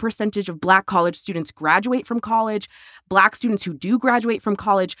lower percentage of Black college students graduate from college. Black students who do graduate from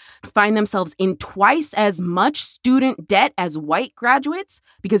college find themselves in twice as much student debt as white graduates,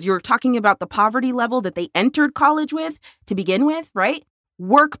 because you're talking about the poverty level that they entered college with to begin with, right?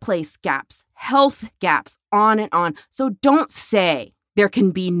 Workplace gaps, health gaps, on and on. So don't say there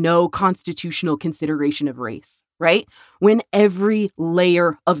can be no constitutional consideration of race, right? When every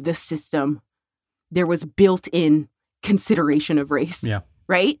layer of the system, there was built-in consideration of race,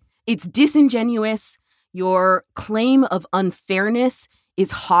 right? It's disingenuous. Your claim of unfairness is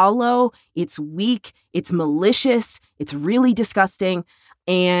hollow. It's weak. It's malicious. It's really disgusting.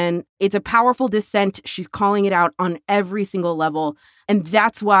 And it's a powerful dissent. She's calling it out on every single level. And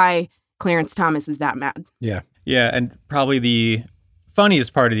that's why Clarence Thomas is that mad. Yeah. Yeah, and probably the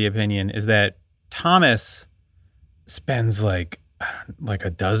funniest part of the opinion is that Thomas spends like a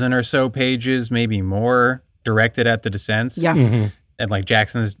dozen or so pages, maybe more, directed at the dissents. Yeah. Mm-hmm. And like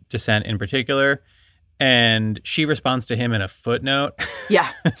Jackson's dissent in particular. And she responds to him in a footnote.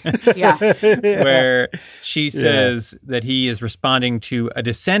 Yeah. Yeah. Where she says that he is responding to a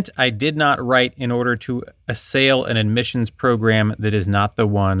dissent I did not write in order to assail an admissions program that is not the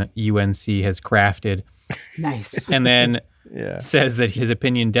one UNC has crafted. Nice. And then says that his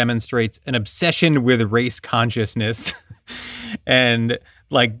opinion demonstrates an obsession with race consciousness and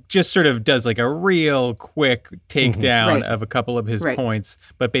like just sort of does like a real quick takedown of a couple of his points,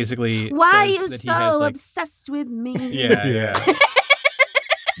 but basically why are says you that he so has like, obsessed with me? Yeah.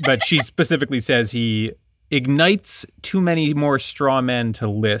 But she specifically says he ignites too many more straw men to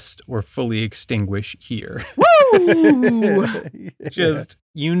list or fully extinguish here. Woo! Just,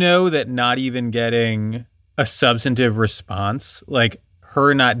 you know, that not even getting a substantive response, like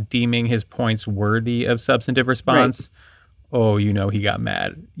her not deeming his points worthy of substantive response. Right. Oh, you know, he got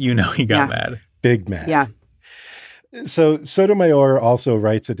mad. You know, he got mad. Big mad. Yeah. So Sotomayor also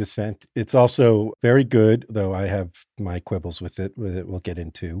writes a dissent. It's also very good, though I have my quibbles with it we'll get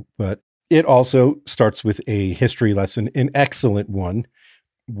into. But it also starts with a history lesson, an excellent one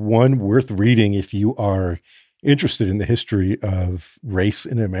worth reading if you are interested in the history of race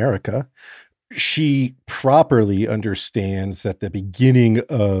in America. She properly understands that the beginning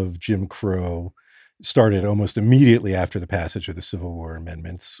of Jim Crow started almost immediately after the passage of the Civil War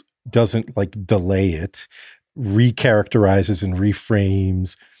amendments, doesn't like delay it, recharacterizes and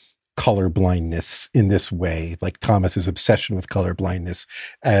reframes colorblindness in this way, like Thomas's obsession with colorblindness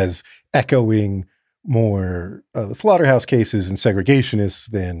as echoing more the slaughterhouse cases and segregationists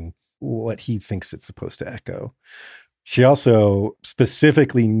than what he thinks it's supposed to echo. She also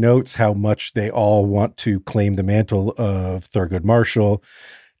specifically notes how much they all want to claim the mantle of Thurgood Marshall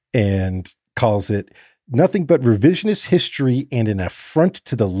and calls it nothing but revisionist history and an affront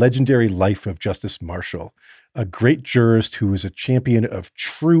to the legendary life of Justice Marshall, a great jurist who was a champion of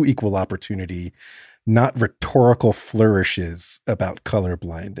true equal opportunity, not rhetorical flourishes about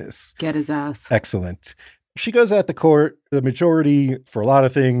colorblindness. Get his ass. Excellent. She goes at the court, the majority, for a lot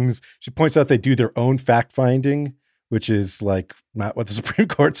of things. She points out they do their own fact-finding, which is like not what the Supreme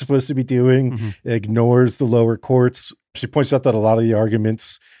Court's supposed to be doing. It ignores the lower courts. She points out that a lot of the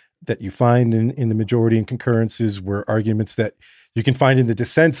arguments that you find in the majority and concurrences were arguments that you can find in the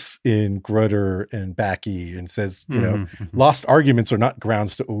dissents in Grutter and Bakke, and says, you know, lost arguments are not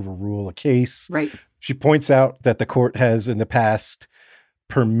grounds to overrule a case. Right. She points out that the court has in the past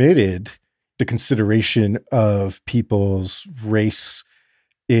permitted the consideration of people's race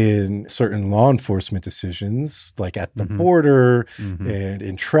in certain law enforcement decisions, like at the border and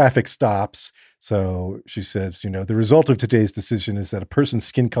in traffic stops. So she says, you know, the result of today's decision is that a person's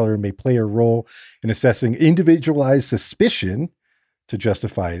skin color may play a role in assessing individualized suspicion to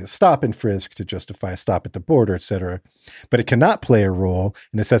justify a stop and frisk, to justify a stop at the border, et cetera. But it cannot play a role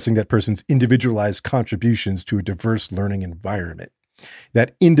in assessing that person's individualized contributions to a diverse learning environment.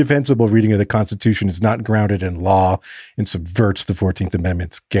 That indefensible reading of the Constitution is not grounded in law and subverts the 14th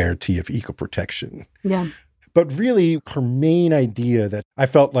Amendment's guarantee of equal protection. Yeah. But really, her main idea that I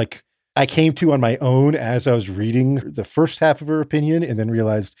felt like I came to on my own as I was reading the first half of her opinion, and then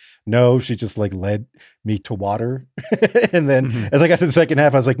realized, no, she just like led me to water. And then as I got to the second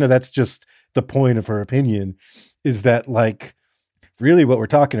half, I was like, no, that's just the point of her opinion, is that like, really what we're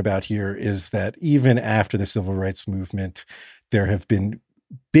talking about here is that even after the civil rights movement, there have been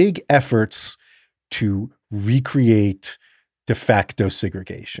big efforts to recreate de facto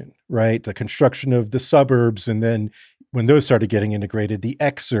segregation, right? The construction of the suburbs, and then when those started getting integrated, the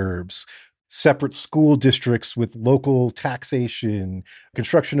exurbs, separate school districts with local taxation,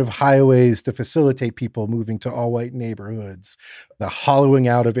 construction of highways to facilitate people moving to all-white neighborhoods, the hollowing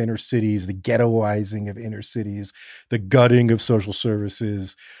out of inner cities, the ghettoizing of inner cities, the gutting of social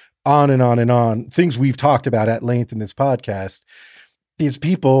services, on and on and on. Things we've talked about at length in this podcast. These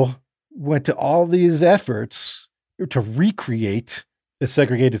people went to all these efforts to recreate a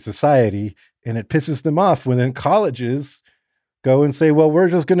segregated society, and it pisses them off when then colleges go and say, well, we're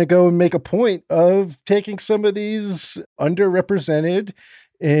just going to go and make a point of taking some of these underrepresented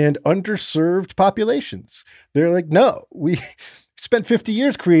and underserved populations. They're like, no, we spent 50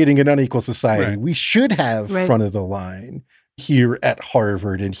 years creating an unequal society. Right. We should have front of the line here at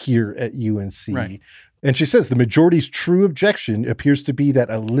Harvard and here at UNC. Right. And she says the majority's true objection appears to be that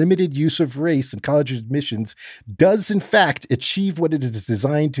a limited use of race in college admissions does in fact achieve what it is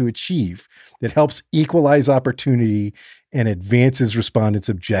designed to achieve. That helps equalize opportunity and advances respondents'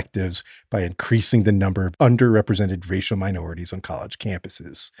 objectives by increasing the number of underrepresented racial minorities on college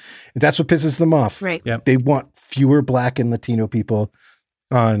campuses. And that's what pisses them off. Right. Yep. They want fewer Black and Latino people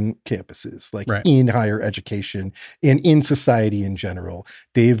on campuses, like Right. in higher education and in society in general.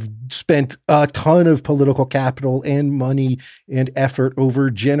 They've spent a ton of political capital and money and effort over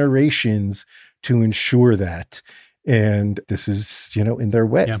generations to ensure that. And this is, in their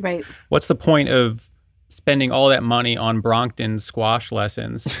way. Yeah. Right. What's the point of spending all that money on Brockton squash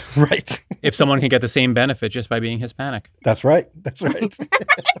lessons Right. if someone can get the same benefit just by being Hispanic? That's right. That's right.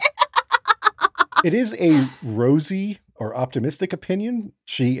 It is a rosy or optimistic opinion.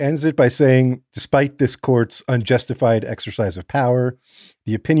 She ends it by saying, despite this court's unjustified exercise of power,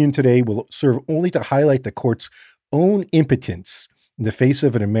 the opinion today will serve only to highlight the court's own impotence in the face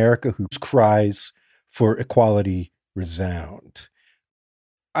of an America whose cries for equality resound.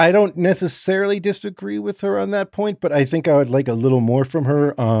 I don't necessarily disagree with her on that point, but I think I would like a little more from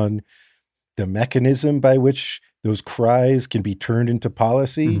her on the mechanism by which those cries can be turned into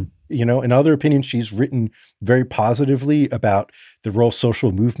policy. Mm-hmm. In other opinions, she's written very positively about the role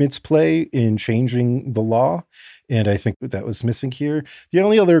social movements play in changing the law. And I think that was missing here. The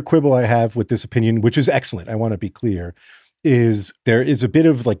only other quibble I have with this opinion, which is excellent, I want to be clear, is there is a bit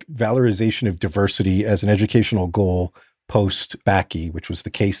of like valorization of diversity as an educational goal post Bakke, which was the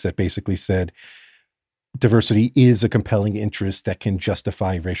case that basically said diversity is a compelling interest that can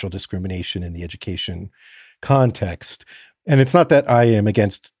justify racial discrimination in the education context. And it's not that I am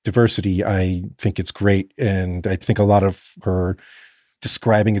against diversity. I think it's great. And I think a lot of her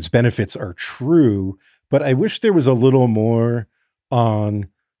describing its benefits are true. But I wish there was a little more on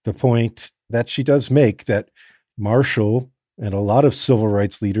the point that she does make, that Marshall and a lot of civil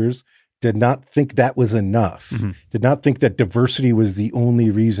rights leaders did not think that was enough, did not think that diversity was the only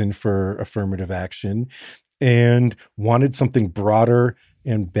reason for affirmative action, and wanted something broader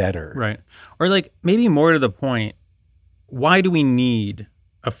and better. Right. Or like maybe more to the point, why do we need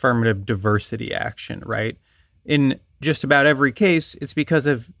affirmative diversity action, right? In just about every case, it's because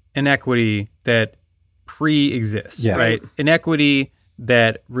of inequity that pre-exists, right? Inequity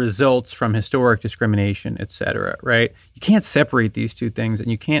that results from historic discrimination, et cetera, right? You can't separate these two things, and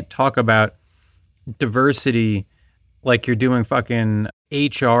you can't talk about diversity like you're doing fucking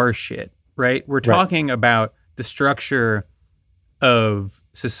HR shit, right? We're talking about the structure of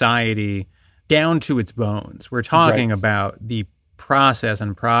society down to its bones. We're talking about the process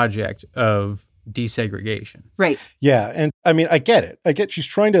and project of desegregation. Right. Yeah. And I mean, I get it. I get she's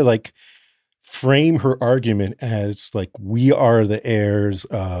trying to like frame her argument as like, we are the heirs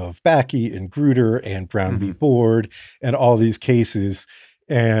of Bakke and Grutter and Brown v. Board and all these cases.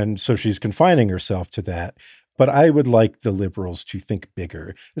 And so she's confining herself to that. But I would like the liberals to think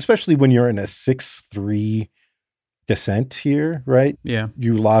bigger, especially when you're in a 6-3 dissent here, right? Yeah.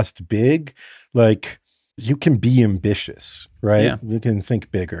 You lost big. Like, you can be ambitious, right? Yeah. You can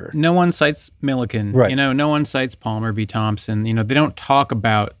think bigger. No one cites Milliken. Right. No one cites Palmer v. Thompson. They don't talk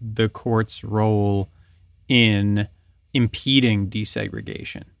about the court's role in impeding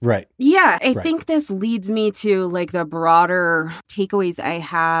desegregation. Right. Yeah, I think this leads me to like the broader takeaways I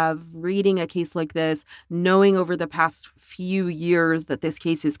have reading a case like this, knowing over the past few years that this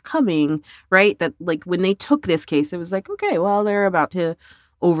case is coming, right? That like when they took this case, it was like, okay, well, they're about to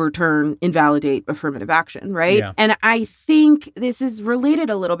overturn, invalidate affirmative action, right? Yeah. And I think this is related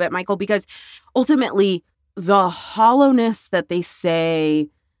a little bit, Michael, because ultimately the hollowness that they say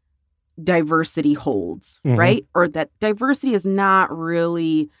diversity holds, right? Or that diversity is not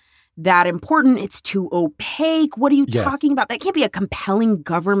really that important. It's too opaque. What are you talking about? That can't be a compelling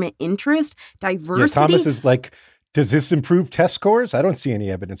government interest. Diversity. Yeah, Thomas is like, does this improve test scores? I don't see any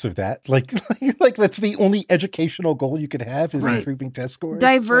evidence of that. Like that's the only educational goal you could have is improving test scores.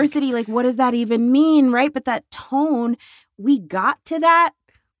 Diversity, like what does that even mean, right? But that tone, we got to that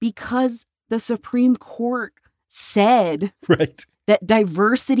because the Supreme Court said that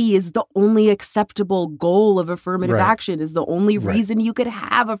diversity is the only acceptable goal of affirmative action, is the only reason you could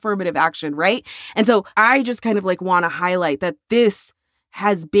have affirmative action, right? And so I just kind of like want to highlight that this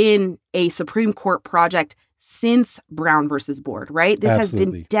has been a Supreme Court project since Brown versus Board, right? This has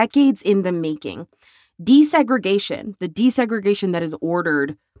been decades in the making. Desegregation, the desegregation that is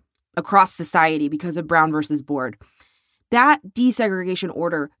ordered across society because of Brown versus Board, that desegregation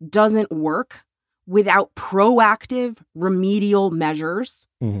order doesn't work without proactive remedial measures,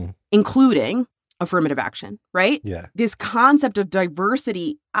 including affirmative action, right? Yeah. This concept of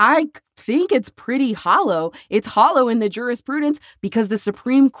diversity, I think it's pretty hollow. It's hollow in the jurisprudence because the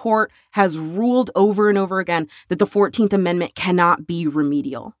Supreme Court has ruled over and over again that the 14th Amendment cannot be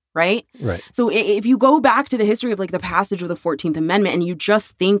remedial, right? Right. So if you go back to the history of like the passage of the 14th Amendment and you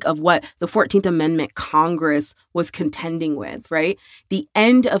just think of what the 14th Amendment Congress was contending with, right? The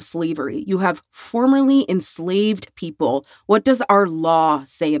end of slavery. You have formerly enslaved people. What does our law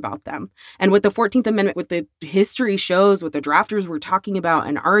say about them? And what the 14th Amendment, what the history shows, what the drafters were talking about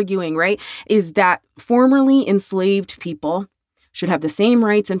and arguing, right, is that formerly enslaved people should have the same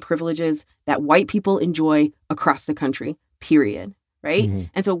rights and privileges that white people enjoy across the country, period. Right? Mm-hmm.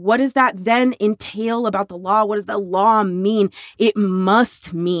 And so what does that then entail about the law? What does the law mean? It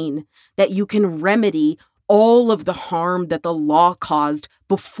must mean that you can remedy all of the harm that the law caused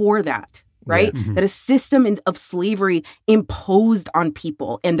before that, right? Yeah. Mm-hmm. That a system of slavery imposed on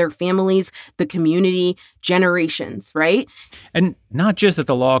people and their families, the community, generations, right? And not just that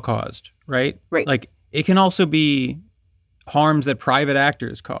the law caused, right? Right. Like it can also be harms that private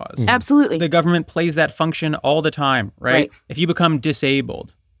actors cause. Absolutely. The government plays that function all the time, right? Right. If you become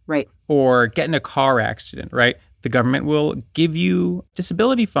disabled Right. or get in a car accident, right? The government will give you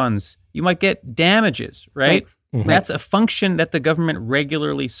disability funds. You might get damages, right? Mhm. That's a function that the government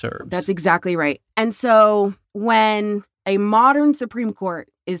regularly serves. That's exactly right. And so when a modern Supreme Court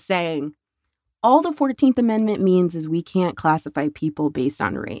is saying, all the 14th Amendment means is we can't classify people based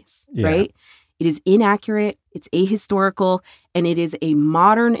on race, Yeah. right? It is inaccurate, it's ahistorical, and it is a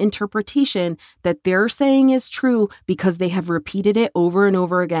modern interpretation that they're saying is true because they have repeated it over and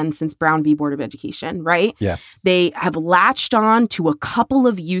over again since Brown v. Board of Education, right? Yeah. They have latched on to a couple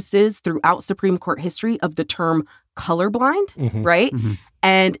of uses throughout Supreme Court history of the term colorblind, Mhm. right? Mhm.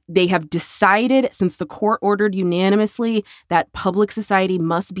 And they have decided, since the court ordered unanimously that public society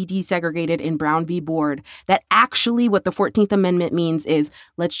must be desegregated in Brown v. Board, that actually what the 14th Amendment means is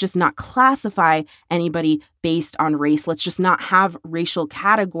let's just not classify anybody based on race. Let's just not have racial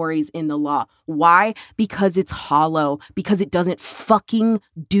categories in the law. Why? Because it's hollow, because it doesn't fucking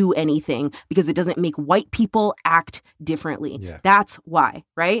do anything, because it doesn't make white people act differently. Yeah. That's why,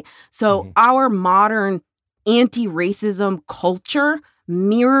 right? So Mhm. our modern anti-racism culture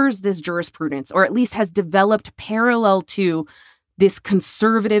mirrors this jurisprudence, or at least has developed parallel to this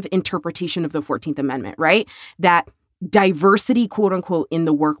conservative interpretation of the 14th Amendment, right? That diversity, quote unquote, in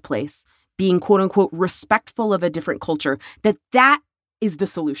the workplace, being quote unquote respectful of a different culture, that is the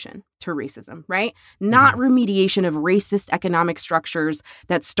solution to racism, right? Not remediation of racist economic structures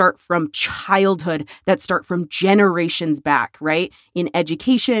that start from childhood, that start from generations back, right? In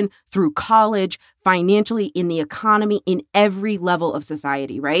education, through college, financially, in the economy, in every level of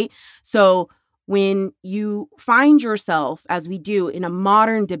society, right? So when you find yourself, as we do, in a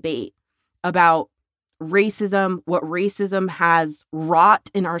modern debate about racism, what racism has wrought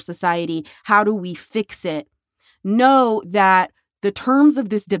in our society, how do we fix it? Know that the terms of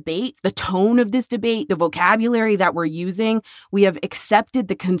this debate, the tone of this debate, the vocabulary that we're using, we have accepted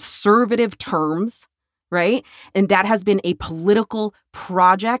the conservative terms, right? And that has been a political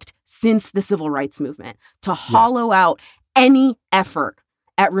project since the civil rights movement to hollow out any effort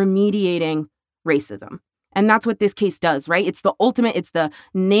at remediating racism. And that's what this case does, right? It's the ultimate, it's the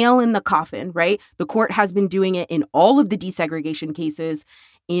nail in the coffin, right? The court has been doing it in all of the desegregation cases,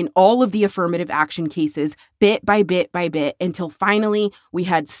 in all of the affirmative action cases, bit by bit by bit, until finally we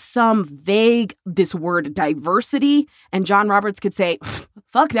had some vague, this word diversity, and John Roberts could say,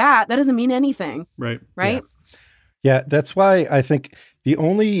 fuck that doesn't mean anything. Right. Right? Yeah, that's why I think the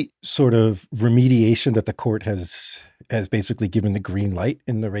only sort of remediation that the court has basically given the green light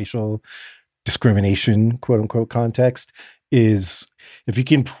in the racial discrimination, quote unquote, context is if you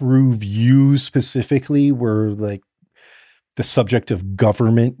can prove you specifically were like the subject of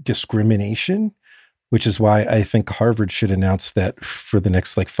government discrimination, which is why I think Harvard should announce that for the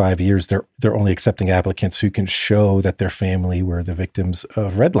next 5 years, they're only accepting applicants who can show that their family were the victims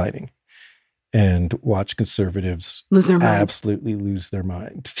of redlining. And watch conservatives Lose their mind. absolutely lose their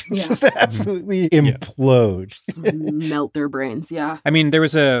mind. Yeah. Just absolutely implode. Melt their brains. Yeah. I mean, there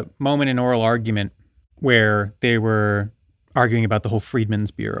was a moment in oral argument where they were arguing about the whole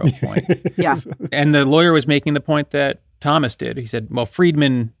Freedmen's Bureau point. Yeah. And the lawyer was making the point that Thomas did. He said, well,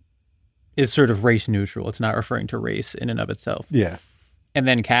 Friedman is sort of race neutral. It's not referring to race in and of itself. Yeah. And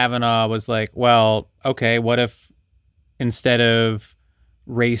then Kavanaugh was like, well, okay, what if instead of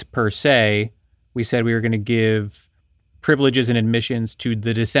race per se, we said we were going to give privileges and admissions to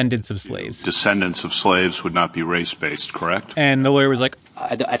the descendants of slaves? Descendants of slaves would not be race-based, correct? And the lawyer was like,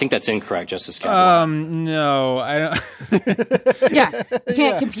 I think that's incorrect, Justice Kavanaugh. no, I don't. Yeah. You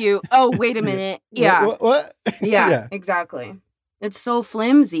can't compute. Oh, wait a minute. Yeah. What? Yeah, exactly. It's so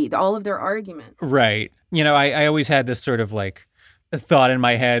flimsy, all of their arguments. Right. You know, I always had this sort of a thought in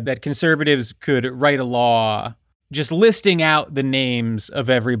my head that conservatives could write a law just listing out the names of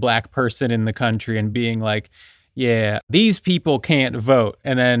every black person in the country and being like, yeah, these people can't vote.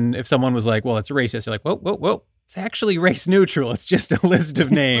 And then if someone was like, well, it's racist, you're like, whoa. It's actually race neutral. It's just a list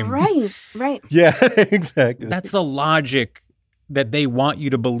of names. Right. Yeah, exactly. That's the logic that they want you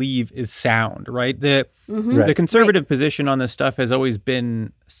to believe is sound, right? The Right. conservative position on this stuff has always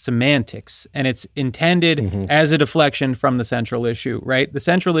been semantics, and it's intended as a deflection from the central issue, right? The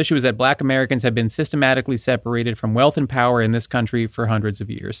central issue is that black Americans have been systematically separated from wealth and power in this country for hundreds of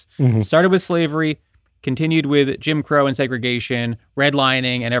years. Started with slavery, continued with Jim Crow and segregation,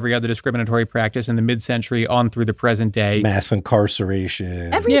 redlining, and every other discriminatory practice in the mid-century on through the present day. Mass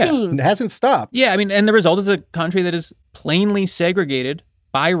incarceration. Everything. It hasn't stopped. Yeah, I mean, and the result is a country that is plainly segregated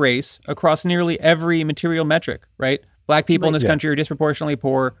by race across nearly every material metric, right? Black people in this country are disproportionately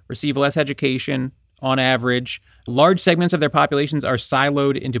poor, receive less education on average. Large segments of their populations are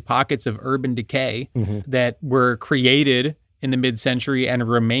siloed into pockets of urban decay that were created in the mid-century and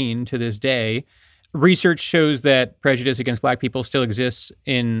remain to this day. Research shows that prejudice against black people still exists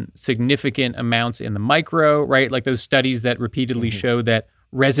in significant amounts in the micro, right? Like those studies that repeatedly show that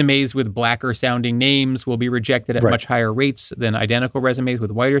resumes with blacker sounding names will be rejected at much higher rates than identical resumes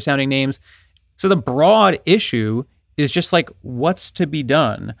with whiter sounding names. So the broad issue is just like, what's to be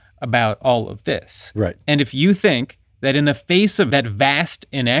done about all of this? Right. And if you think that in the face of that vast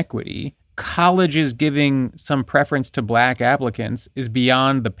inequity, colleges giving some preference to black applicants is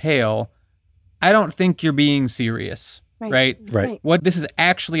beyond the pale, I don't think you're being serious, right? What this is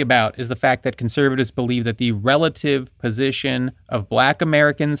actually about is the fact that conservatives believe that the relative position of black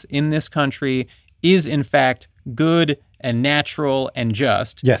Americans in this country is in fact good and natural and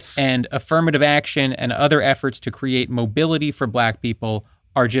just. Yes. And affirmative action and other efforts to create mobility for black people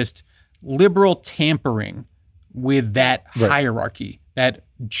are just liberal tampering with that hierarchy, that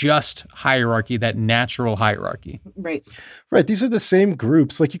just hierarchy, that natural hierarchy. Right. These are the same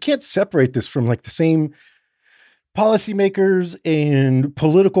groups. Like, you can't separate this from like the same policymakers and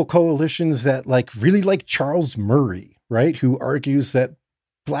political coalitions that like really like Charles Murray, right? Who argues that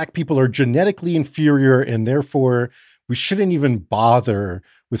black people are genetically inferior and therefore we shouldn't even bother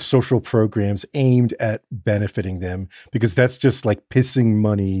with social programs aimed at benefiting them because that's just like pissing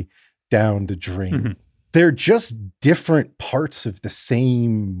money down the drain. They're just different parts of the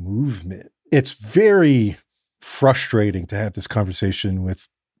same movement. It's very frustrating to have this conversation with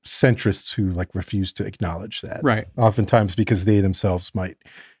centrists who like refuse to acknowledge that. Right. Oftentimes because they themselves might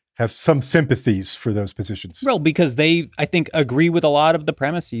have some sympathies for those positions. Well, because they, I think, agree with a lot of the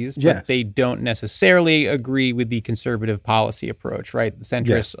premises, but they don't necessarily agree with the conservative policy approach, right? The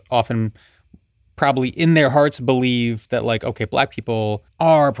centrists often probably in their hearts believe that like, okay, black people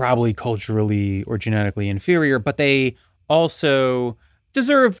are probably culturally or genetically inferior, but they also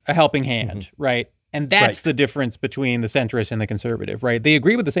deserve a helping hand, right? And that's the difference between the centrist and the conservative, right? They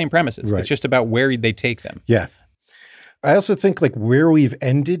agree with the same premises. It's just about where they take them. Yeah. I also think like where we've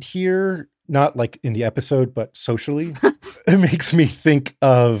ended here, not like in the episode, but socially, it makes me think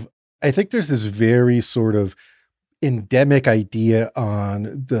of, I think there's this very sort of endemic idea on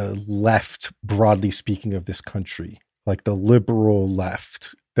the left, broadly speaking, of this country, like the liberal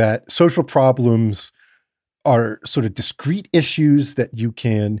left, that social problems are sort of discrete issues that you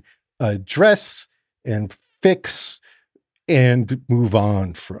can address and fix and move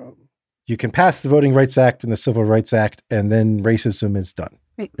on from. You can pass the Voting Rights Act and the Civil Rights Act, and then racism is done.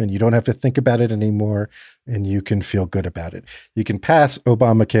 And you don't have to think about it anymore, and you can feel good about it. You can pass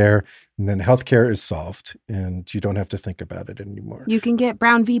Obamacare, and then healthcare is solved, and you don't have to think about it anymore. You can get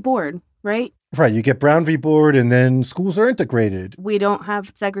Brown v. Board, right? Right. You get Brown v. Board, and then schools are integrated. We don't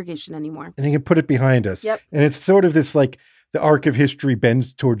have segregation anymore. And you can put it behind us. Yep. And it's sort of this like the arc of history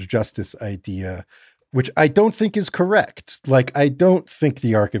bends towards justice idea, which I don't think is correct. Like, I don't think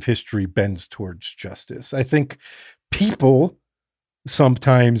the arc of history bends towards justice. I think people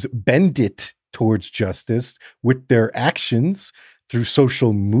sometimes bend it towards justice with their actions through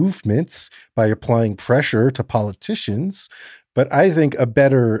social movements by applying pressure to politicians. But I think a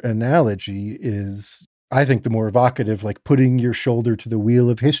better analogy is, I think the more evocative, like putting your shoulder to the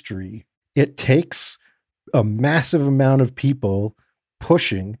wheel of history. It takes a massive amount of people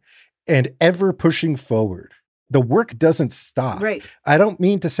pushing and ever pushing forward. The work doesn't stop. Right. I don't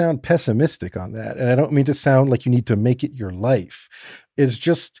mean to sound pessimistic on that. And I don't mean to sound like you need to make it your life. It's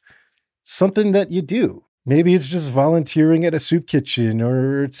just something that you do. Maybe it's just volunteering at a soup kitchen,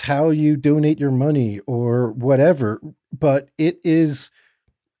 or it's how you donate your money or whatever. But it is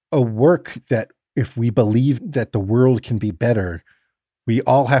a work that if we believe that the world can be better, we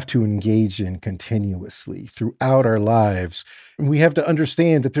all have to engage in continuously throughout our lives. And we have to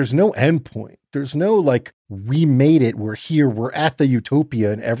understand that there's no endpoint. There's no like, we made it, we're here, we're at the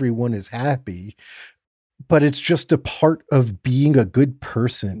utopia and everyone is happy. But it's just a part of being a good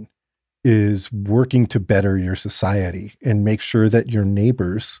person is working to better your society and make sure that your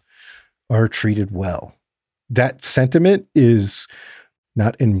neighbors are treated well. That sentiment is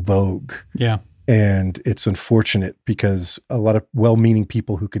not in vogue. Yeah. And it's unfortunate because a lot of well-meaning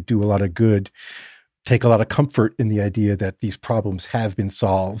people who could do a lot of good take a lot of comfort in the idea that these problems have been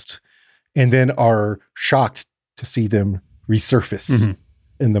solved and then are shocked to see them resurface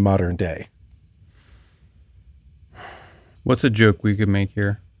in the modern day. What's a joke we could make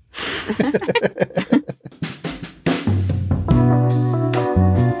here?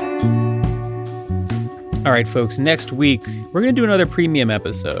 All right, folks, next week, we're going to do another premium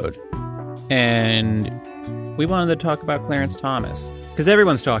episode. And we wanted to talk about Clarence Thomas because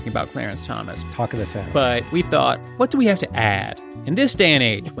everyone's talking about Clarence Thomas. Talk of the town. But we thought, what do we have to add in this day and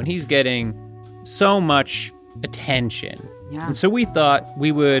age when he's getting so much attention? Yeah. And so we thought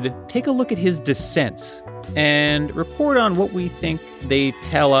we would take a look at his dissents and report on what we think they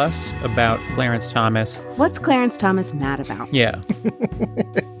tell us about Clarence Thomas. What's Clarence Thomas mad about? Yeah.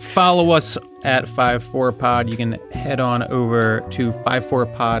 Follow us at 54pod. You can head on over to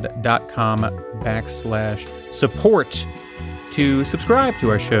 54pod.com/support to subscribe to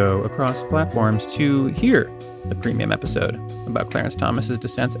our show across platforms to hear the premium episode about Clarence Thomas's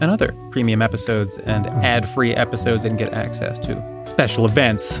dissents and other premium episodes and ad-free episodes and get access to special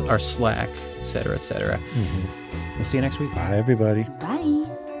events, our Slack, etc., etc. We'll see you next week. Bye, everybody. Bye.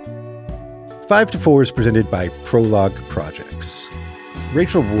 5 to 4 is presented by Prologue Projects.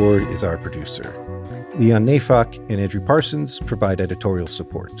 Rachel Ward is our producer. Leon Nafok and Andrew Parsons provide editorial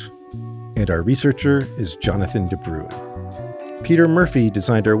support. And our researcher is Jonathan DeBruin. Peter Murphy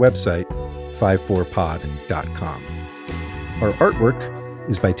designed our website, 54pod.com. Our artwork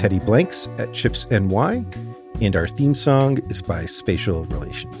is by Teddy Blanks at Chips NY, and our theme song is by Spatial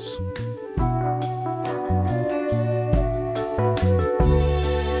Relations.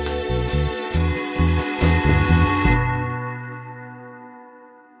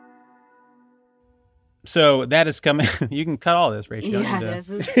 So that is coming. You can cut all this, Rachel. Yeah, this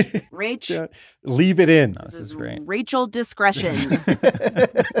is Rachel. Leave it in. This is great. Rachel discretion.